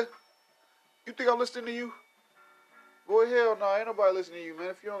 Hey, nigga, you think I'm listening to you? Boy, hell no, ain't nobody listening to you, man.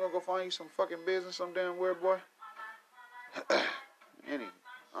 If you don't go find you some fucking business, some damn weird boy.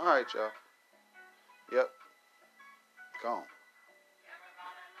 Alright, y'all. Yep. Gone.